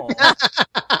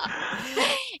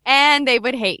 And they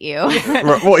would hate you.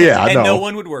 Well, yeah, and no. no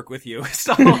one would work with you.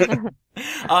 So,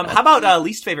 how about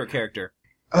least favorite character?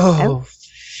 Oh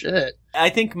shit! I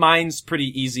think mine's pretty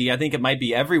easy. I think it might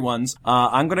be everyone's.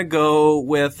 I'm gonna go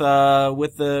with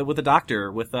the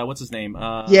doctor, with what's his name?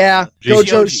 Gojo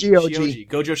Shioji.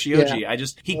 Gojo Shioji. Yeah.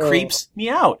 He creeps me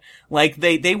out. Like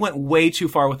they went way too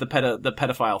far with the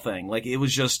pedophile thing. Like it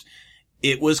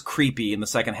was creepy in the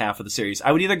second half of the series.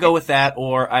 I would either go with that,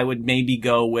 or I would maybe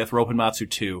go with Ropponmatsu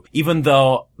 2, even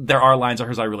though there are lines of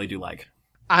hers I really do like.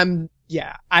 I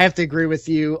have to agree with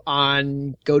you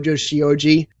on Gojo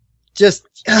Shioji. Just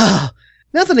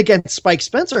nothing against Spike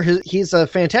Spencer. He's a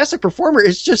fantastic performer.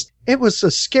 It's just, it was a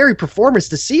scary performance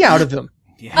to see out of him.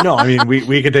 Yeah. No, I mean,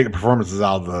 we could take the performances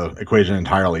out of the equation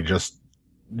entirely. Just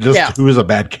Yeah. who is a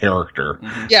bad character.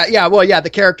 The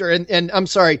character. And I'm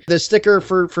sorry, the sticker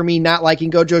for me not liking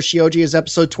Gojo Shioji is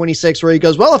episode 26, where he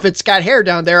goes, well, if it's got hair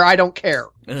down there, I don't care.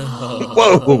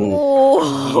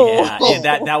 Whoa.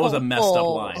 Yeah, that was a messed up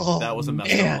line. That was a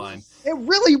messed up line. It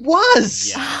really was.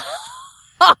 Yeah.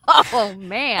 Oh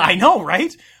man. I know,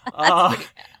 right?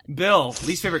 Bill,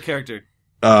 least favorite character.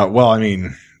 Well, I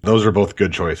mean, those are both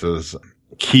good choices.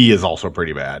 Key is also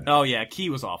pretty bad. Oh yeah, Key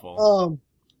was awful.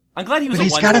 I'm glad he was but a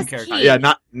he's one-time got a character. Yeah,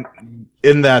 not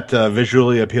in that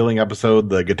visually appealing episode,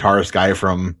 the guitarist guy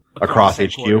from Across HQ.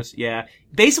 Headquarters, yeah.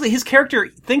 Basically, his character,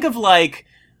 think of like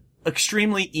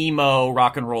extremely emo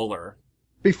rock and roller.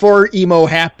 Before emo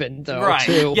happened, though, Right.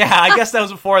 too. Yeah, I guess that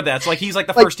was before that. So like he's like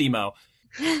the first emo.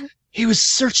 He was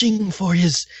searching for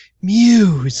his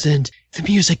muse, and the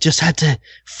music just had to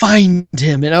find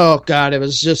him. And oh god, it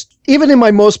was just, even in my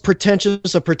most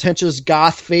pretentious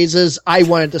goth phases, I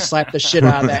wanted to slap the shit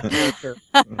out of that character.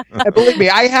 And believe me,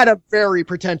 I had a very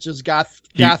pretentious goth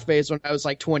phase when I was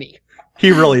like 20. He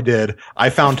really did.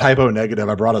 I found Typo Negative.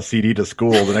 I brought a CD to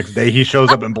school. The next day he shows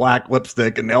up in black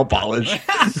lipstick and nail polish.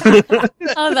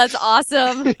 Oh, that's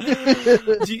awesome.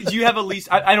 do you have a least?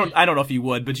 I don't know if you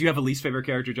would, but do you have a least favorite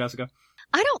character, Jessica?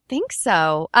 I don't think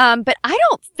so. But I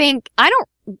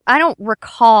don't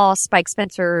recall Spike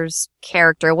Spencer's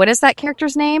character. What is that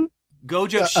character's name?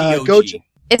 Gojo Shioji. Gojo-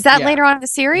 Is that Yeah. later on in the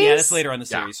series? Yeah, that's later on in the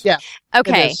series. Yeah.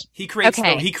 Okay. It is. He creates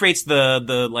Okay.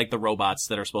 the like the robots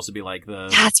that are supposed to be like the.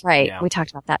 That's right. Yeah. We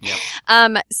talked about that.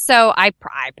 Yep. So I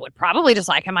would probably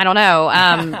dislike him. I don't know.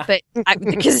 But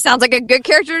because it sounds like a good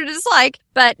character to dislike.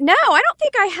 But no, I don't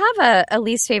think I have a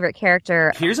least favorite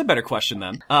character. Here's a better question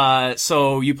then.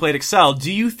 So you played Excel.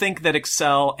 Do you think that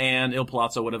Excel and Il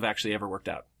Palazzo would have actually ever worked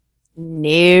out?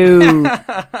 No.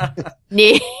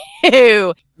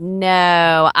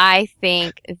 No. I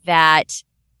think that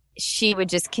she would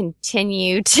just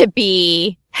continue to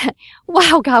be.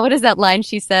 Wow, God, what is that line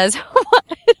she says?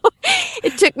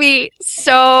 It took me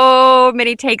so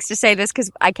many takes to say this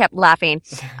because I kept laughing.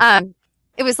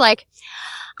 It was like,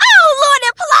 oh,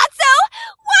 Lorna Palazzo,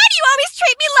 why do you always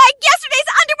treat me like yesterday's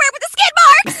underwear with the skid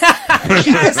marks?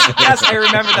 yes, I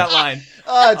remember that line.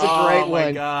 Oh, it's a great Oh, my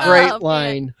line. God. Great Oh,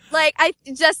 line. Like, I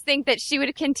just think that she would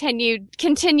have continued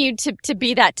to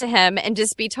be that to him and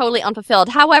just be totally unfulfilled.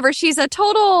 However, she's a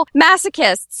total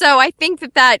masochist, so I think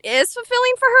that is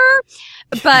fulfilling for her.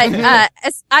 But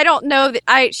I don't know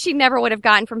that she never would have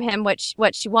gotten from him what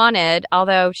she wanted,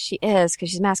 although she is,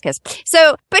 because she's a masochist.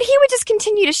 So, but he would just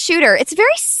continue to shoot her. It's very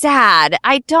sad.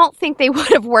 I don't think they would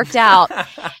have worked out.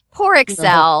 Poor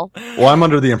Excel. Well, I'm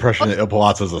under the impression that Il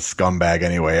Palazzo's a scumbag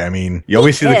anyway. I mean, you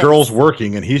always see the girls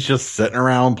working and he's just sitting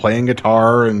around playing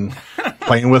guitar and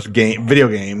playing with video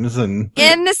games and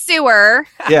In the sewer.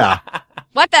 yeah.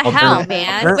 What the hell, Apparently-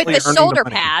 man? With apparently the earning shoulder the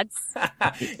money. pads.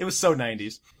 It was so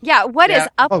 90s. Yeah, what is Yeah.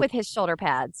 up Oh. with his shoulder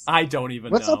pads? I don't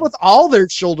even What's know. up with all their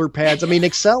shoulder pads? I mean,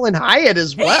 Excel and Hyatt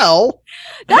as well.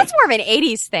 That's more of an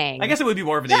 80s thing. I guess it would be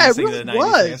more of an Yeah, 80s it thing really than a 90s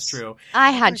was. thing. That's true.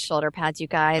 I had shoulder pads, you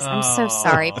guys. I'm so Oh.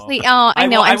 sorry. Please, I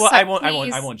know. I I'm sorry.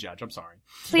 won't judge. I'm sorry.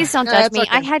 Please don't Yeah, judge it's me. okay.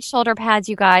 I had shoulder pads,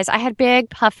 you guys. I had big,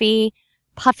 puffy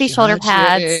shoulder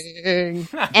pads Judging.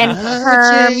 and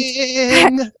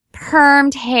Judging.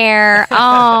 permed hair.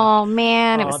 Oh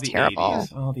man, it Oh, was the terrible.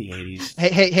 80s. Oh, the 80s.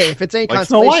 Hey! If it's any Like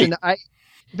Snow consolation,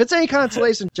 if it's any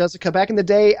consolation, Jessica, back in the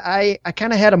day, I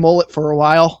kind of had a mullet for a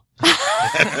while.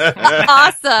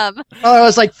 Awesome. I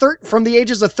was like from the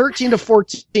ages of 13 to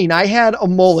 14. I had a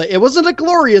mullet. It wasn't a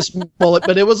glorious mullet,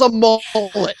 but it was a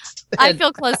mullet. I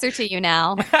feel closer to you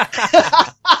now.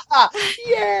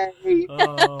 Yay!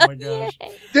 Oh my gosh.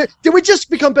 Did we just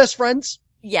become best friends?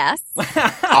 Yes.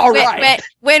 All right.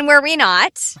 When were we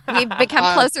not? We've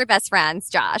become closer best friends,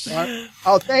 Josh.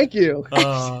 Oh, thank you.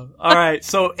 All right.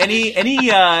 So we're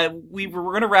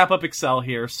going to wrap up Excel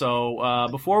here. So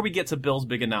before we get to Bill's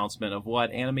big announcement of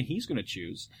what anime he's going to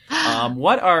choose,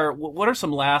 what are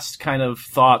some last kind of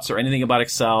thoughts or anything about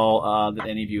Excel that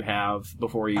any of you have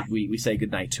before we say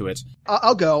goodnight to it?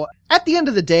 I'll go. At the end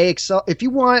of the day, Excel, if you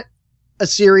want a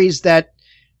series that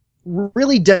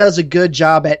really does a good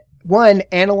job at one,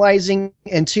 analyzing,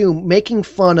 and two, making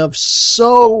fun of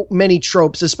so many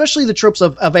tropes, especially the tropes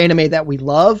of anime that we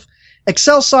love,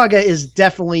 Excel Saga is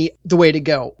definitely the way to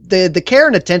go. The care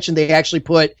and attention they actually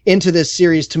put into this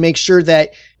series to make sure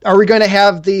that, are we going to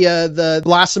have the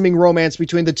blossoming romance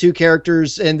between the two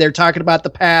characters and they're talking about the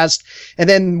past and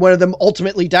then one of them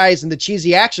ultimately dies in the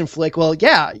cheesy action flick? Well,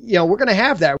 yeah, we're going to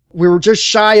have that. We were just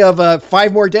shy of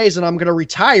 5 more days and I'm going to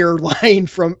retire line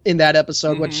in that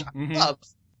episode, which I love.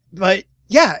 But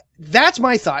yeah, that's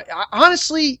my thought.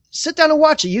 Honestly, sit down and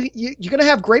watch it. You're going to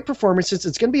have great performances.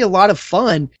 It's going to be a lot of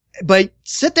fun, but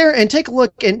sit there and take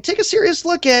a serious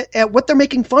look at what they're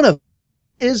making fun of.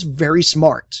 It is very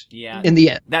smart. Yeah. In the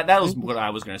end. That was what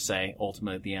I was going to say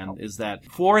ultimately at the end, is that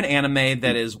for an anime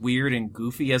that is weird and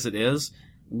goofy as it is,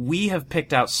 we have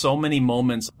picked out so many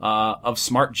moments of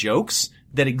smart jokes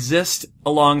that exist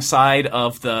alongside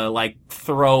of the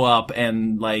throw up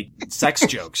and sex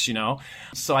jokes,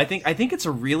 So I think it's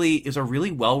a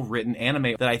really well written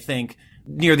anime that I think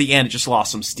near the end it just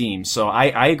lost some steam. So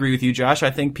I agree with you, Josh.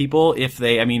 I think people,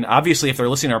 obviously if they're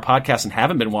listening to our podcast and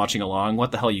haven't been watching along,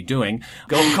 what the hell are you doing?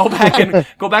 Go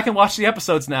back and watch the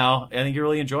episodes now. I think you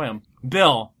really enjoy them.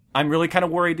 Bill, I'm really kind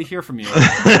of worried to hear from you.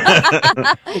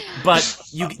 But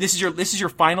this is your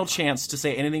final chance to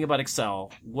say anything about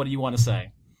Excel. What do you want to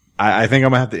say? I think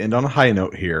I'm gonna have to end on a high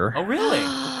note here. Oh, really?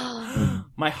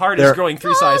 My heart is growing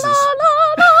 3 sizes.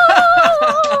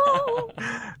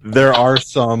 There are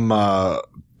some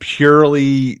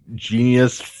purely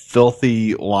genius,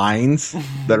 filthy lines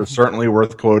that are certainly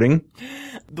worth quoting.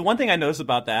 The one thing I notice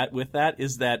about that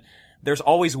is that there's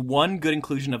always one good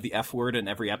inclusion of the F word in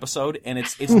every episode, and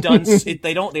it's done.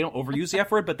 They don't overuse the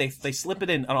F word, but they slip it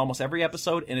in on almost every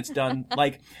episode, and it's done.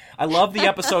 I love the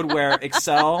episode where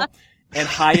Excel and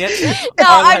Hyatt. No,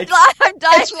 I'm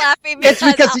dying laughing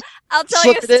because I'll tell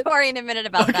you slipped a it. story in a minute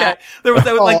about Okay. that. There was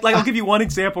I'll give you one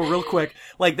example real quick.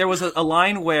 There was a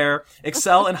line where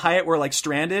Excel and Hyatt were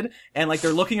stranded and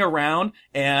they're looking around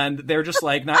and they're just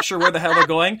not sure where the hell they're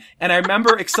going. And I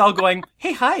remember Excel going,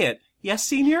 "Hey Hyatt, yes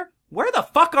senior? Where the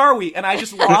fuck are we?" And I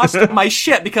just lost my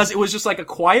shit because it was just a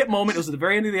quiet moment. It was at the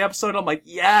very end of the episode. I'm like,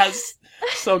 yes,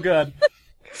 so good.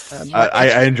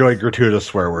 I enjoy gratuitous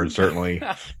swear words, certainly.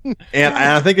 and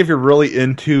I think if you're really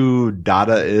into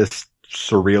Dadaist,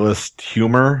 surrealist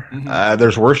humor,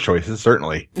 there's worse choices,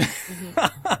 certainly.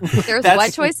 There's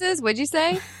what choices? What'd you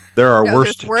say? There are No,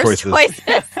 worse there's worse choices.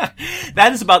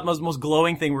 That is about the most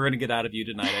glowing thing we're going to get out of you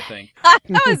tonight, I think. That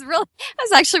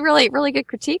was actually really good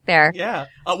critique there. Yeah.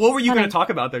 What were you going to talk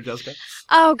about there, Jessica?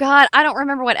 Oh God, I don't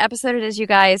remember what episode it is, you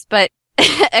guys, but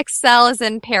Excel is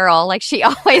in peril, like she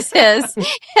always is.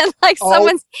 And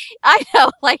someone's, I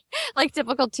know, like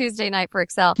typical Tuesday night for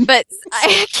Excel, but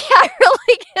I can't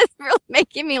it's really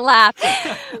making me laugh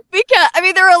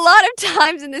because, there were a lot of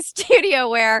times in the studio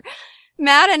where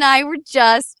Matt and I were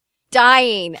just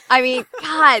dying.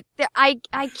 God, I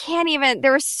can't even,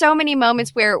 there were so many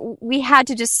moments where we had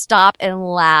to just stop and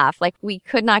laugh. We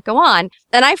could not go on.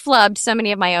 And I flubbed so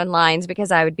many of my own lines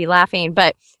because I would be laughing.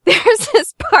 But there's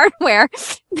this part where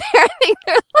they're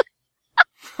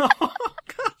Oh,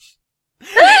 gosh.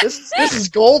 This is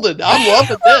golden. I'm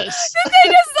loving this. The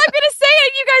thing is, I'm going to say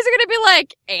it, you guys are going to be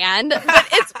like, and? But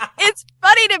it's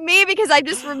funny to me because I'm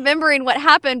just remembering what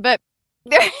happened, but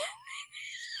there...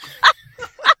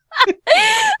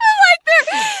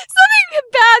 something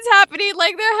bad's happening.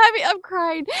 Like I'm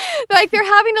crying. Like they're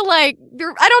having to I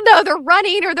don't know, they're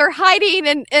running or they're hiding,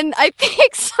 and I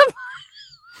think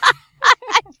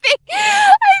I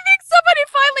think somebody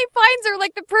finally finds her,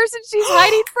 like the person she's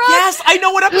hiding from. Yes, I know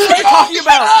what episode you're talking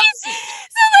about. So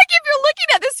like if you're looking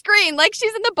at the screen, like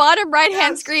she's in the bottom right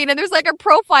hand screen, and there's like a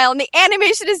profile, and the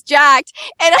animation is jacked,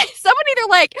 and someone either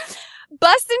like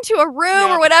busts into a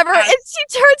room or whatever, and she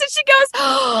turns and she goes,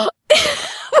 I'll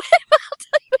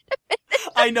tell you in a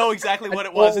minute. I know exactly what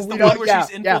it was. It's the one where she's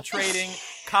infiltrating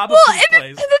Kabuki's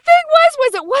place. The thing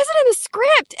was it wasn't in the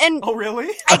script, and oh really?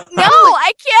 I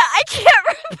can't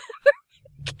remember.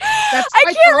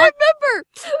 I can't remember.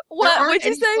 What would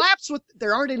you say?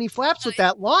 There aren't any flaps with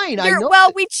that line. I know.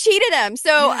 Well, we cheated him,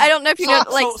 so I don't know if you know.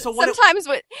 Like sometimes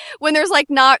when there's like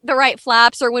not the right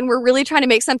flaps, or when we're really trying to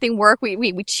make something work,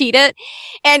 we cheat it.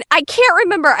 And I can't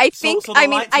remember. I think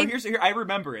I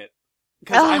remember it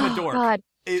because I'm a dork. God.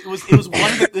 It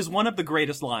was one of the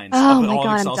greatest lines of all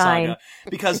of Excel Saga,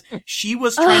 because she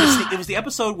was trying to sneak. It was the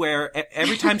episode where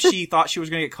every time she thought she was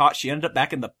going to get caught, she ended up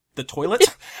back in the toilet.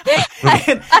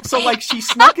 And so like she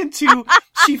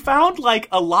found like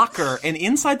a locker, and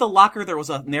inside the locker there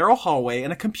was a narrow hallway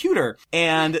and a computer,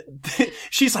 and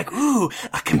she's like, ooh,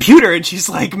 a computer, and she's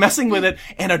like messing with it,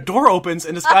 and a door opens,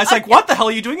 and this guy's like, what the hell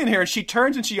are you doing in here? And she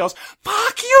turns and she goes,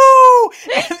 fuck you!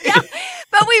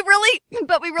 But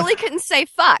we really couldn't say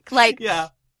fuck. Like, yeah.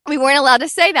 We weren't allowed to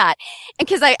say that. And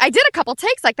cause I did a couple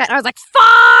takes like that, and I was like,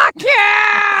 fuck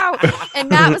you! And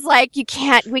Matt was like, we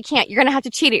can't, you're gonna have to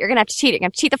cheat it. You're gonna have to cheat it. You're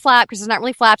gonna have to cheat the flap, because there's not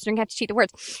really flaps, you're gonna have to cheat the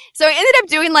words. So I ended up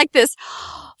doing like this,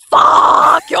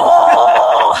 fuck you!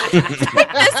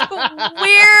 Like this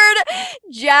weird,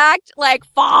 jacked, like,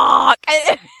 fuck.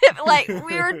 Like,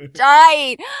 we were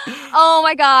dying. Oh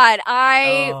my God.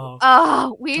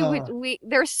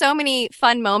 There's so many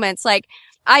fun moments. Like,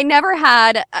 I never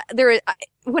had,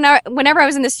 whenever I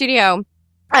was in the studio,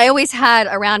 I always had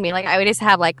around me, like, I would just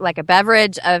have like a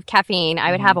beverage of caffeine.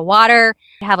 I would have a water,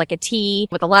 have like a tea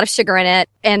with a lot of sugar in it.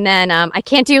 And then, I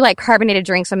can't do like carbonated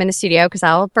drinks when I'm in the studio, because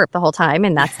I'll burp the whole time,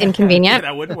 and that's inconvenient.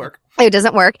 That wouldn't work. It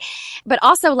doesn't work. But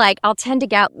also, like, I'll tend to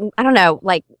get, I don't know,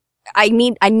 like, I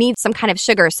need some kind of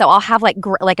sugar. So I'll have like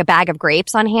a bag of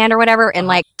grapes on hand or whatever, and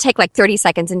like take like 30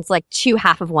 seconds and like chew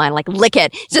half of one, like lick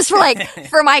it, just for like,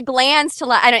 for my glands to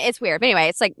I don't, it's weird. But anyway,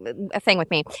 it's like a thing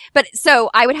with me. But so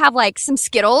I would have like some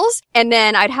Skittles, and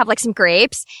then I'd have like some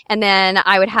grapes, and then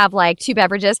I would have like 2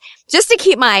 beverages, just to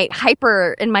keep my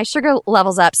hyper and my sugar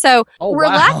levels up. So we're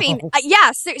laughing.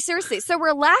 Seriously. So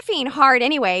we're laughing hard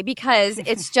anyway, because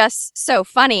it's just so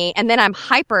funny. And then I'm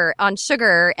hyper on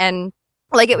sugar, and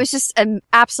like, it was just an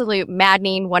absolute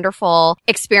maddening, wonderful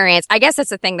experience. I guess that's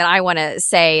the thing that I want to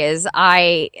say is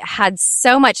I had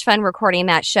so much fun recording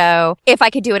that show. If I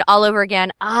could do it all over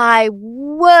again, I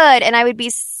would, and I would be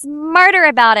smarter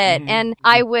about it. Mm-hmm. And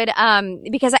I would,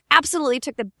 because I absolutely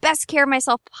took the best care of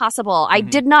myself possible. Mm-hmm. I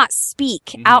did not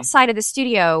speak outside of the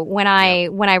studio when I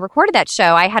recorded that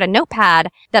show. I had a notepad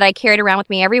that I carried around with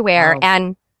me everywhere. Wow.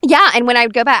 And when I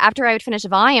would go back, after I would finish a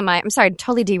volume, I'm sorry,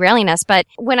 totally derailing us, but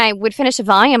when I would finish a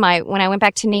volume, when I went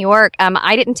back to New York,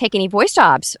 I didn't take any voice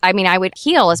jobs. I mean, I would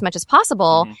heal as much as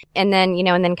possible, and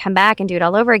then come back and do it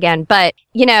all over again. But,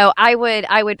 I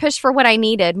would push for what I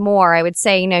needed more. I would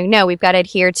say, no, we've got to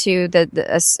adhere to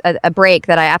a break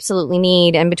that I absolutely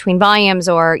need in between volumes,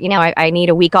 or, I need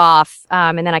a week off,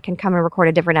 and then I can come and record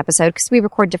a different episode, because we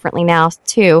record differently now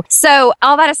too. So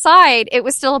all that aside, it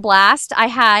was still a blast.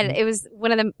 It was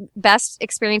one of the best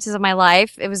experiences of my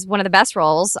life. It was one of the best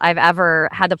roles I've ever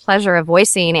had the pleasure of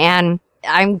voicing, and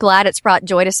I'm glad it's brought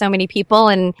joy to so many people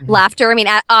and laughter. I mean,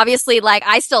 obviously, like,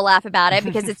 I still laugh about it,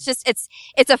 because it's just, it's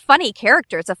a funny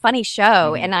character. It's a funny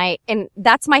show. And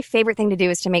that's my favorite thing to do,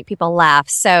 is to make people laugh.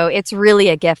 So it's really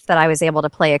a gift that I was able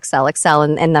to play Excel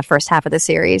in the first half of the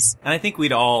series. And I think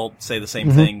we'd all say the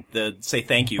same thing, say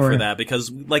thank you for that,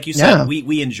 because like you said,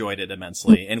 we enjoyed it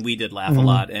immensely, and we did laugh a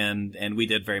lot, and we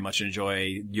did very much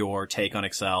enjoy your take on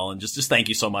Excel, and just thank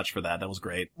you so much for that. That was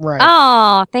great. Right.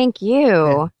 Oh, thank you.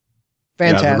 Yeah.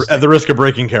 Fantastic. Yeah, at the risk of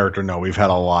breaking character, no, we've had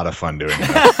a lot of fun doing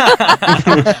this.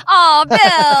 Oh,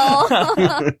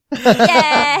 Bill!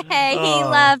 Yay, he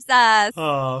loves us.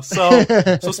 Oh,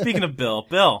 so speaking of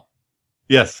Bill.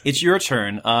 Yes, it's your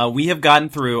turn. We have gotten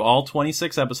through all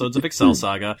 26 episodes of Excel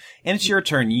Saga, and it's your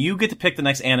turn. You get to pick the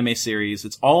next anime series.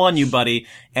 It's all on you, buddy.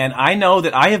 And I know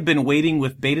that I have been waiting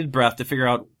with bated breath to figure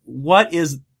out what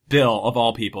is Bill, of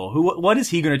all people, what is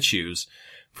he going to choose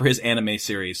for his anime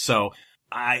series. So.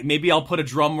 Maybe I'll put a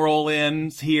drum roll in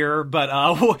here, but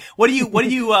what are you going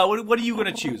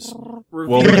to choose?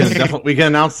 Well, we can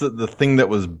announce the thing that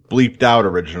was bleeped out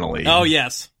originally. Oh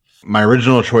yes. My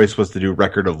original choice was to do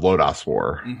Record of Lodoss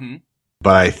War. Mm-hmm.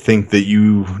 But I think that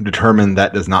you determined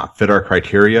that does not fit our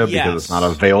criteria Yes. because it's not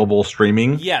available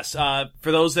streaming. Yes,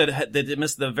 for those that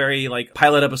missed the very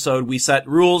pilot episode, we set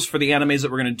rules for the animes that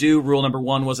we're going to do. Rule number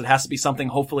 1 was it has to be something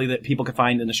hopefully that people can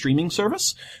find in a streaming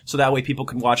service, so that way people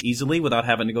can watch easily without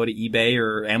having to go to eBay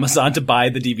or Amazon to buy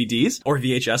the DVDs or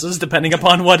VHSs, depending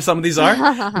upon what some of these are.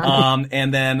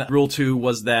 And then rule 2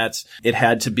 was that it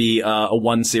had to be a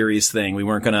one series thing. We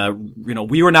weren't going to,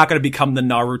 we were not going to become the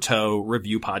Naruto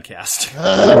review podcast.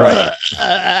 Right.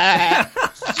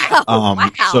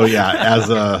 Wow. So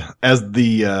yeah,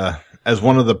 as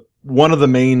one of the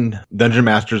main dungeon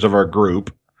masters of our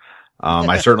group,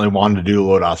 I certainly wanted to do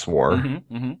Lodoss War.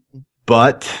 Mm-hmm, mm-hmm.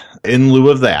 But in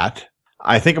lieu of that,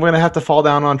 I think I'm going to have to fall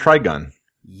down on Trigun.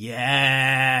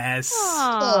 Yes.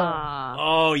 Aw.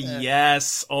 Oh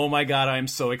yes. Oh my god, I'm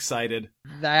so excited.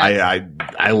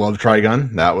 I love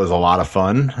Trigun. That was a lot of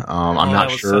fun. I'm not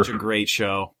that was sure. Such a great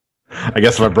show. I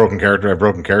guess if I've broken character, I've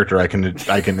broken character. I can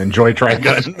enjoy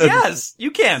Trigun. Yes,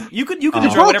 you can. You can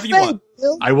enjoy broke whatever you want. Faith,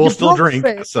 Bill. I will You still broke drink,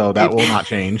 Faith. so that will not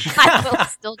change. I will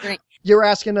still drink. You're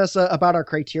asking us about our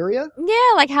criteria?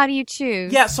 Yeah, how do you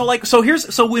choose? Yeah, so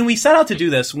when we set out to do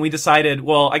this, when we decided,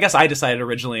 well, I guess I decided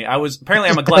originally, I'm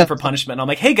a glutton for punishment. And I'm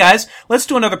like, hey guys, let's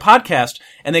do another podcast.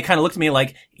 And they kind of looked at me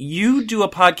like, you do a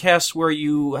podcast where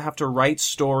you have to write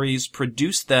stories,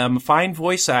 produce them, find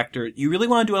voice actor. You really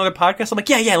want to do another podcast? I'm like,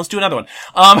 yeah, let's do another one.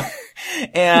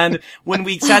 And when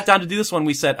we sat down to do this one,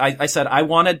 we said, I said, I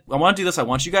want to do this. I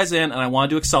want you guys in, and I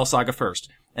want to do Excel Saga first.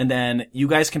 And then you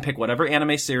guys can pick whatever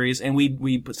anime series, and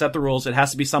we set the rules. It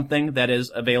has to be something that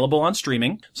is available on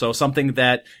streaming. So something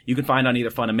that you can find on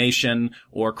either Funimation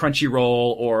or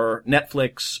Crunchyroll or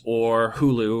Netflix or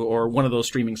Hulu or one of those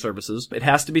streaming services. It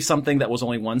has to be something that was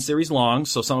only one series long.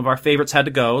 So some of our favorites had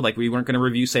to go. Like we weren't going to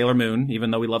review Sailor Moon,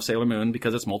 even though we love Sailor Moon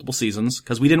because it's multiple seasons.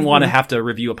 Because we didn't want to have to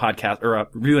review a podcast or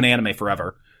review an anime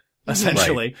forever.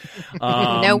 Essentially.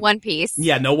 No One Piece.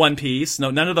 Yeah, no One Piece.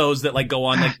 No, none of those that go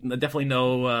on, definitely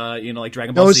no,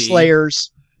 Dragon Ball No Z.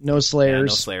 Slayers. No Yeah, Slayers.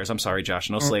 no Slayers. I'm sorry,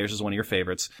 Josh. No Slayers is one of your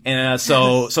favorites. And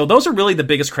so those are really the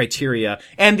biggest criteria.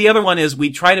 And the other one is we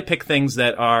try to pick things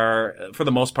that are, for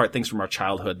the most part, things from our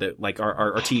childhood that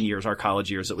our teen years, our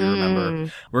college years that we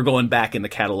remember. We're going back in the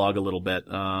catalog a little bit,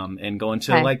 and going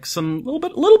to some little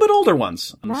bit older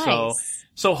ones. Nice.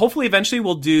 So hopefully eventually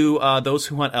we'll do, Those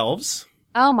Who Hunt Elves.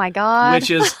 Oh my god. Which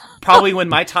is probably one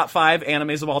of my top 5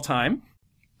 animes of all time.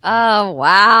 Oh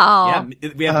wow. Yeah,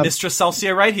 we have Mistress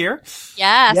Celsia right here.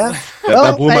 Yes. Yeah.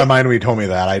 That blew my mind when you told me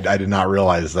that. I did not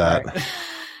realize that.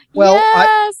 Well,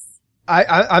 yes.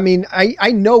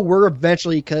 I know we're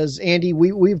eventually, because Andy,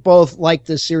 we've both liked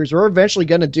this series. We're eventually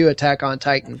going to do Attack on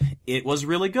Titan. It was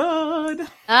really good.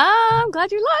 Oh, I'm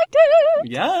glad you liked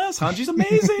it. Yes, Hanji's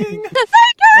amazing. Thank you.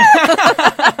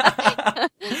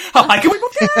 How high can we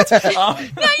both get? No,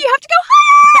 you have to go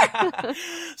higher.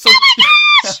 So,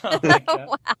 oh my God.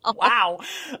 Wow.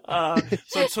 Wow.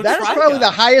 So That is Trigun. probably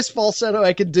the highest falsetto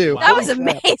I could do. That was Holy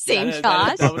crap. amazing,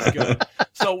 Josh. That was good.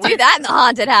 So Do that in the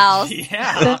haunted house.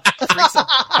 Yeah.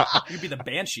 You'd be the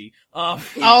banshee.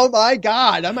 Oh my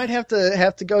god! I might have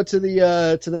to go to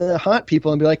the haunt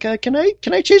people and be like, can I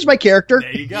change my character?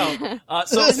 There you go.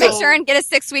 Just make sure and get a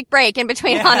 6-week break in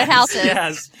between haunted houses.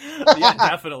 Yes. Yeah,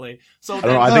 definitely. So I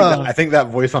don't know. I think that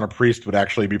voice on a priest would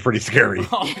actually be pretty scary.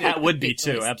 Oh, that would be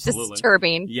too. Absolutely.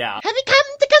 Disturbing. Yeah. Have you come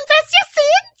to confess your sins?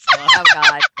 Oh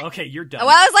god. Okay, you're done.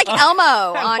 Well, I was like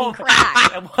Elmo on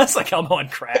crack. It was like Elmo on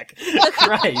crack.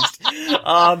 Christ.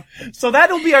 So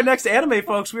that'll be our next anime,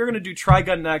 folks. We're going to do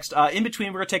Trigun next. In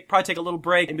between, we're going to probably take a little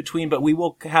break in between, but we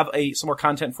will have some more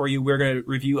content for you. We're going to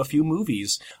review a few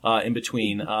movies, in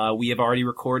between. We have already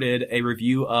recorded a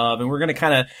review of, and we're going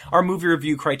to our movie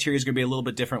review criteria is going to be a little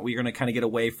bit different. We're going to kind of get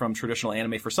away from traditional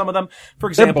anime for some of them. For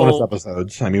They're example, bonus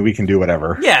episodes. I mean, we can do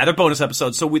whatever. yeah, they're bonus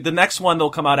episodes. So the next one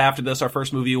that'll come out after this, our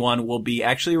first movie one, will be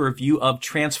actually a review of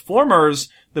Transformers,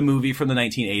 the movie from the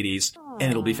 1980s,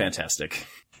 and it'll be fantastic.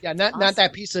 Yeah, not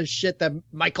that piece of shit that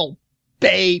Michael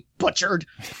Bay butchered.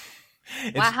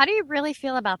 Wow, how do you really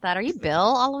feel about that? Are you Bill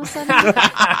all of a sudden?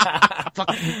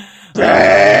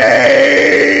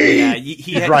 Yeah,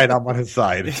 He's right. I'm on his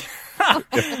side.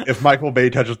 If Michael Bay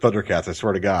touches Thundercats, I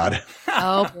swear to God.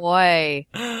 Oh boy.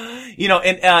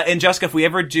 And Jessica, if we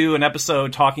ever do an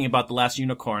episode talking about The Last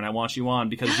Unicorn, I want you on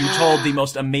because you told the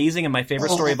most amazing and my favorite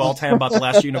story of all time about The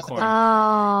Last Unicorn.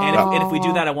 Oh. And if we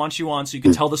do that, I want you on so you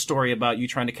can tell the story about you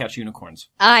trying to catch unicorns.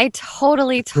 I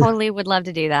totally would love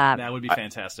to do that. That would be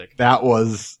fantastic. That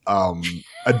was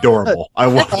adorable. I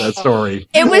love that story.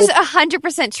 It was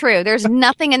 100% true. There's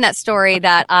nothing in that story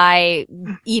that I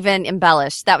even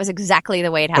embellished. That was exactly exactly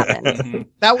the way it happened.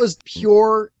 That was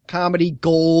pure comedy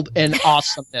gold and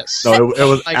awesomeness. No, it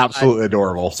was Like, absolutely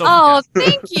adorable. So, Oh,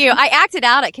 thank you. I acted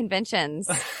out at conventions.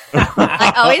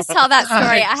 I always tell that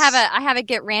story. I have a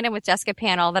Get Random with Jessica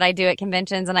panel that I do at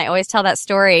conventions, and I always tell that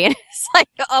story. And it's like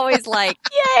always like,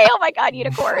 yay! Oh my god,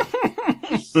 unicorn!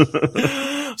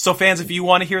 So fans, if you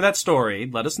want to hear that story,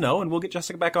 let us know, and we'll get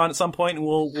Jessica back on at some point, and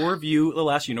we'll review The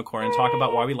Last Unicorn and talk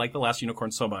about why we like The Last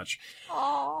Unicorn so much.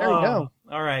 There you go.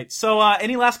 All right. So,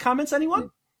 any last comments,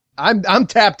 anyone? I'm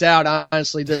tapped out,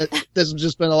 honestly. This has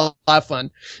just been a lot of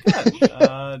fun.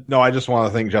 No, I just want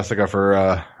to thank Jessica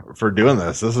for doing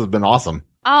this. This has been awesome.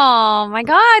 Oh my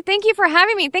god, thank you for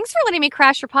having me. Thanks for letting me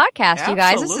crash your podcast, you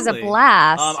guys. This is a Absolutely.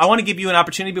 blast. I want to give you an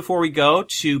opportunity before we go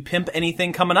to pimp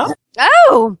anything coming up.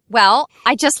 Oh, well,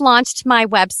 I just launched my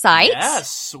website.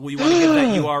 Yes. We want to give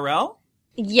that URL.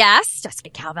 Yes,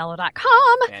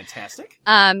 jessicacalvello.com. Fantastic.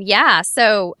 Yeah,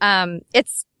 so,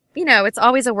 it's, it's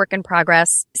always a work in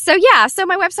progress. So yeah, so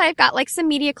my website, I've got like some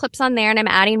media clips on there and I'm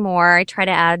adding more. I try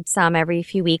to add some every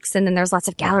few weeks. And then there's lots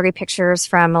of gallery pictures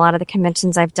from a lot of the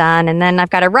conventions I've done. And then I've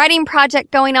got a writing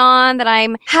project going on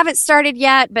that haven't started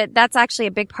yet, but that's actually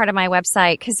a big part of my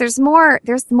website because there's more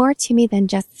to me than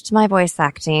just my voice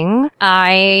acting.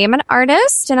 I am an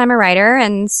artist and I'm a writer.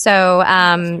 And so,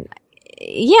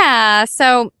 yeah,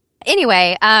 so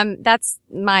anyway, that's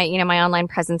my online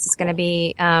presence is going to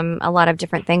be, a lot of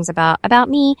different things about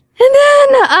me. And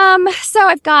then, so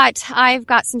I've got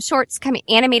some shorts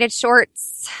animated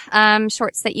shorts,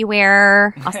 shorts that you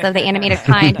wear, also the animated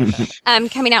kind,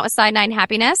 coming out with Side 9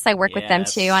 Happiness. I work with them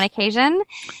too on occasion.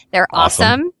 They're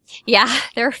awesome. Yeah,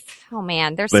 they're so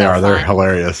fun. They're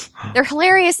hilarious. They're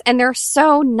hilarious and they're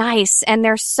so nice and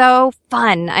they're so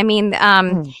fun. I mean,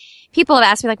 people have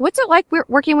asked me, like, what's it like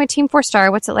working with Team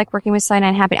 4-Star? What's it like working with Side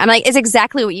 9 Happiness? I'm like, it's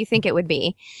exactly what you think it would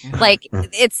be. Like,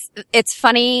 it's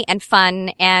funny and fun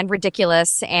and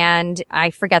ridiculous. And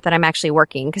I forget that I'm actually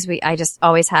working because I just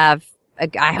always have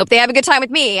I hope they have a good time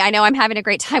with me. I know I'm having a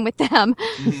great time with them.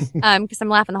 Cause I'm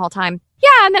laughing the whole time.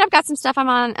 Yeah. And then I've got some stuff I'm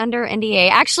on under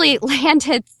NDA. Actually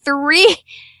landed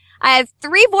I had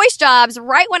 3 voice jobs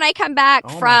right when I come back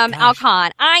from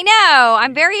Alcon. I know.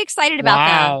 I'm very excited about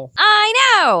them.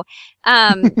 I know.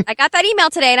 I got that email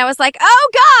today and I was like, oh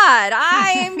God,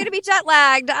 I am going to be jet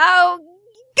lagged. Oh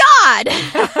God. So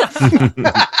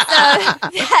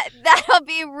that'll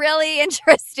be really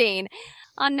interesting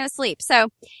on no sleep. So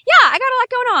yeah, I got a lot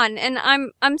going on and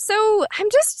I'm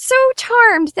just so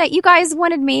charmed that you guys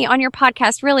wanted me on your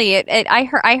podcast. Really, I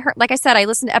heard, like I said, I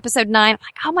listened to episode 9. I'm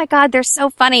like, oh my God, they're so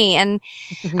funny. And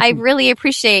I really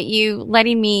appreciate you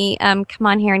letting me, come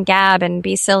on here and gab and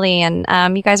be silly. And,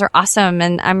 you guys are awesome.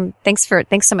 And thanks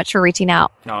so much for reaching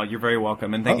out. Oh, you're very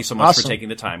welcome. And thank you so much for taking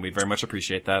the time. We very much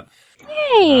appreciate that. Yay.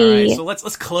 All right, so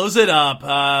let's close it up.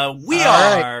 We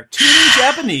are Tuning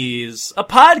Japanese, a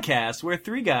podcast where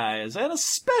 3 guys and a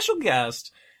special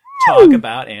guest talk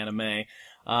about anime.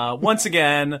 Once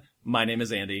again, my name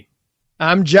is Andy.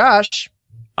 I'm Josh.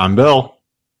 I'm Bill.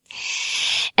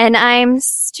 And I'm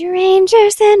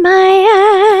strangers in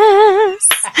my ass.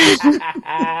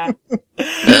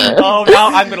 Oh, now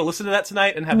I'm going to listen to that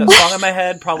tonight and have that song in my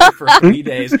head probably for 3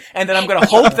 days. And then I'm going to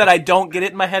hope that I don't get it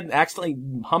in my head and accidentally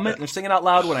hum it and sing it out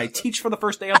loud when I teach for the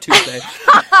first day on Tuesday.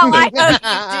 Oh, I hope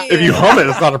you do. If you hum it,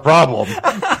 it's not a problem.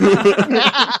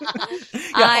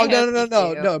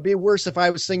 No. It'd be worse if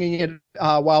I was singing it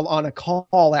while on a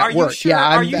call at work. Sure?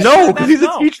 Yeah, Are you No, sure because he's a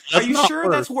no. teacher. Are you sure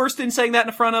that's worse than saying that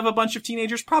in front of a bunch of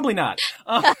teenagers? Probably not.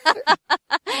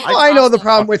 I know the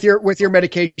problem with your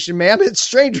medication, ma'am. It's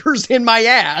strangers in my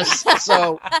ass.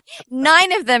 So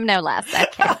 9 of them, no less. Okay.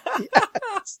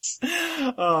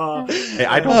 Hey,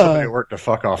 I told somebody at work to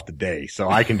fuck off today, so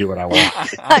I can do what I want.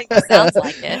 Sounds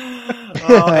like it.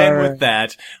 And with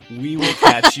that, we will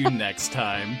catch you next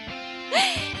time.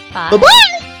 Bye.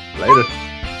 Later.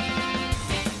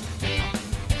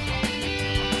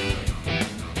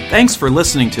 Thanks for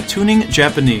listening to Tuning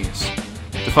Japanese.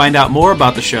 To find out more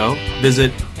about the show,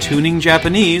 visit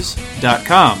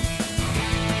tuningjapanese.com.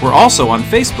 We're also on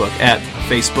Facebook at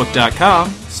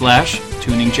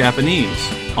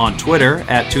facebook.com/tuningjapanese, on Twitter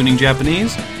at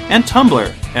tuningjapanese, and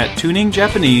Tumblr at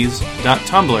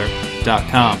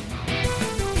tuningjapanese.tumblr.com.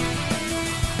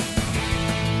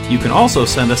 You can also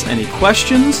send us any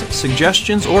questions,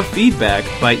 suggestions, or feedback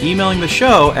by emailing the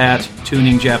show at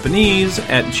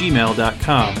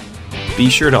tuningjapanese@gmail.com. Be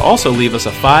sure to also leave us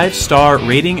a 5-star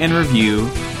rating and review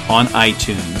on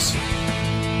iTunes.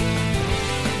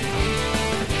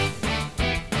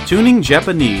 Tuning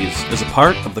Japanese is a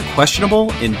part of the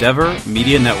Questionable Endeavor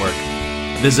Media Network.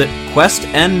 Visit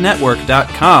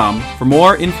questnnetwork.com for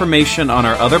more information on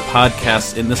our other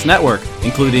podcasts in this network,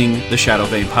 including the Shadow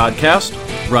Vein Podcast,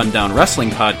 Rundown Wrestling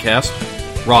Podcast,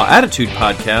 Raw Attitude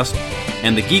Podcast,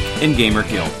 and the Geek and Gamer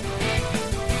Guild.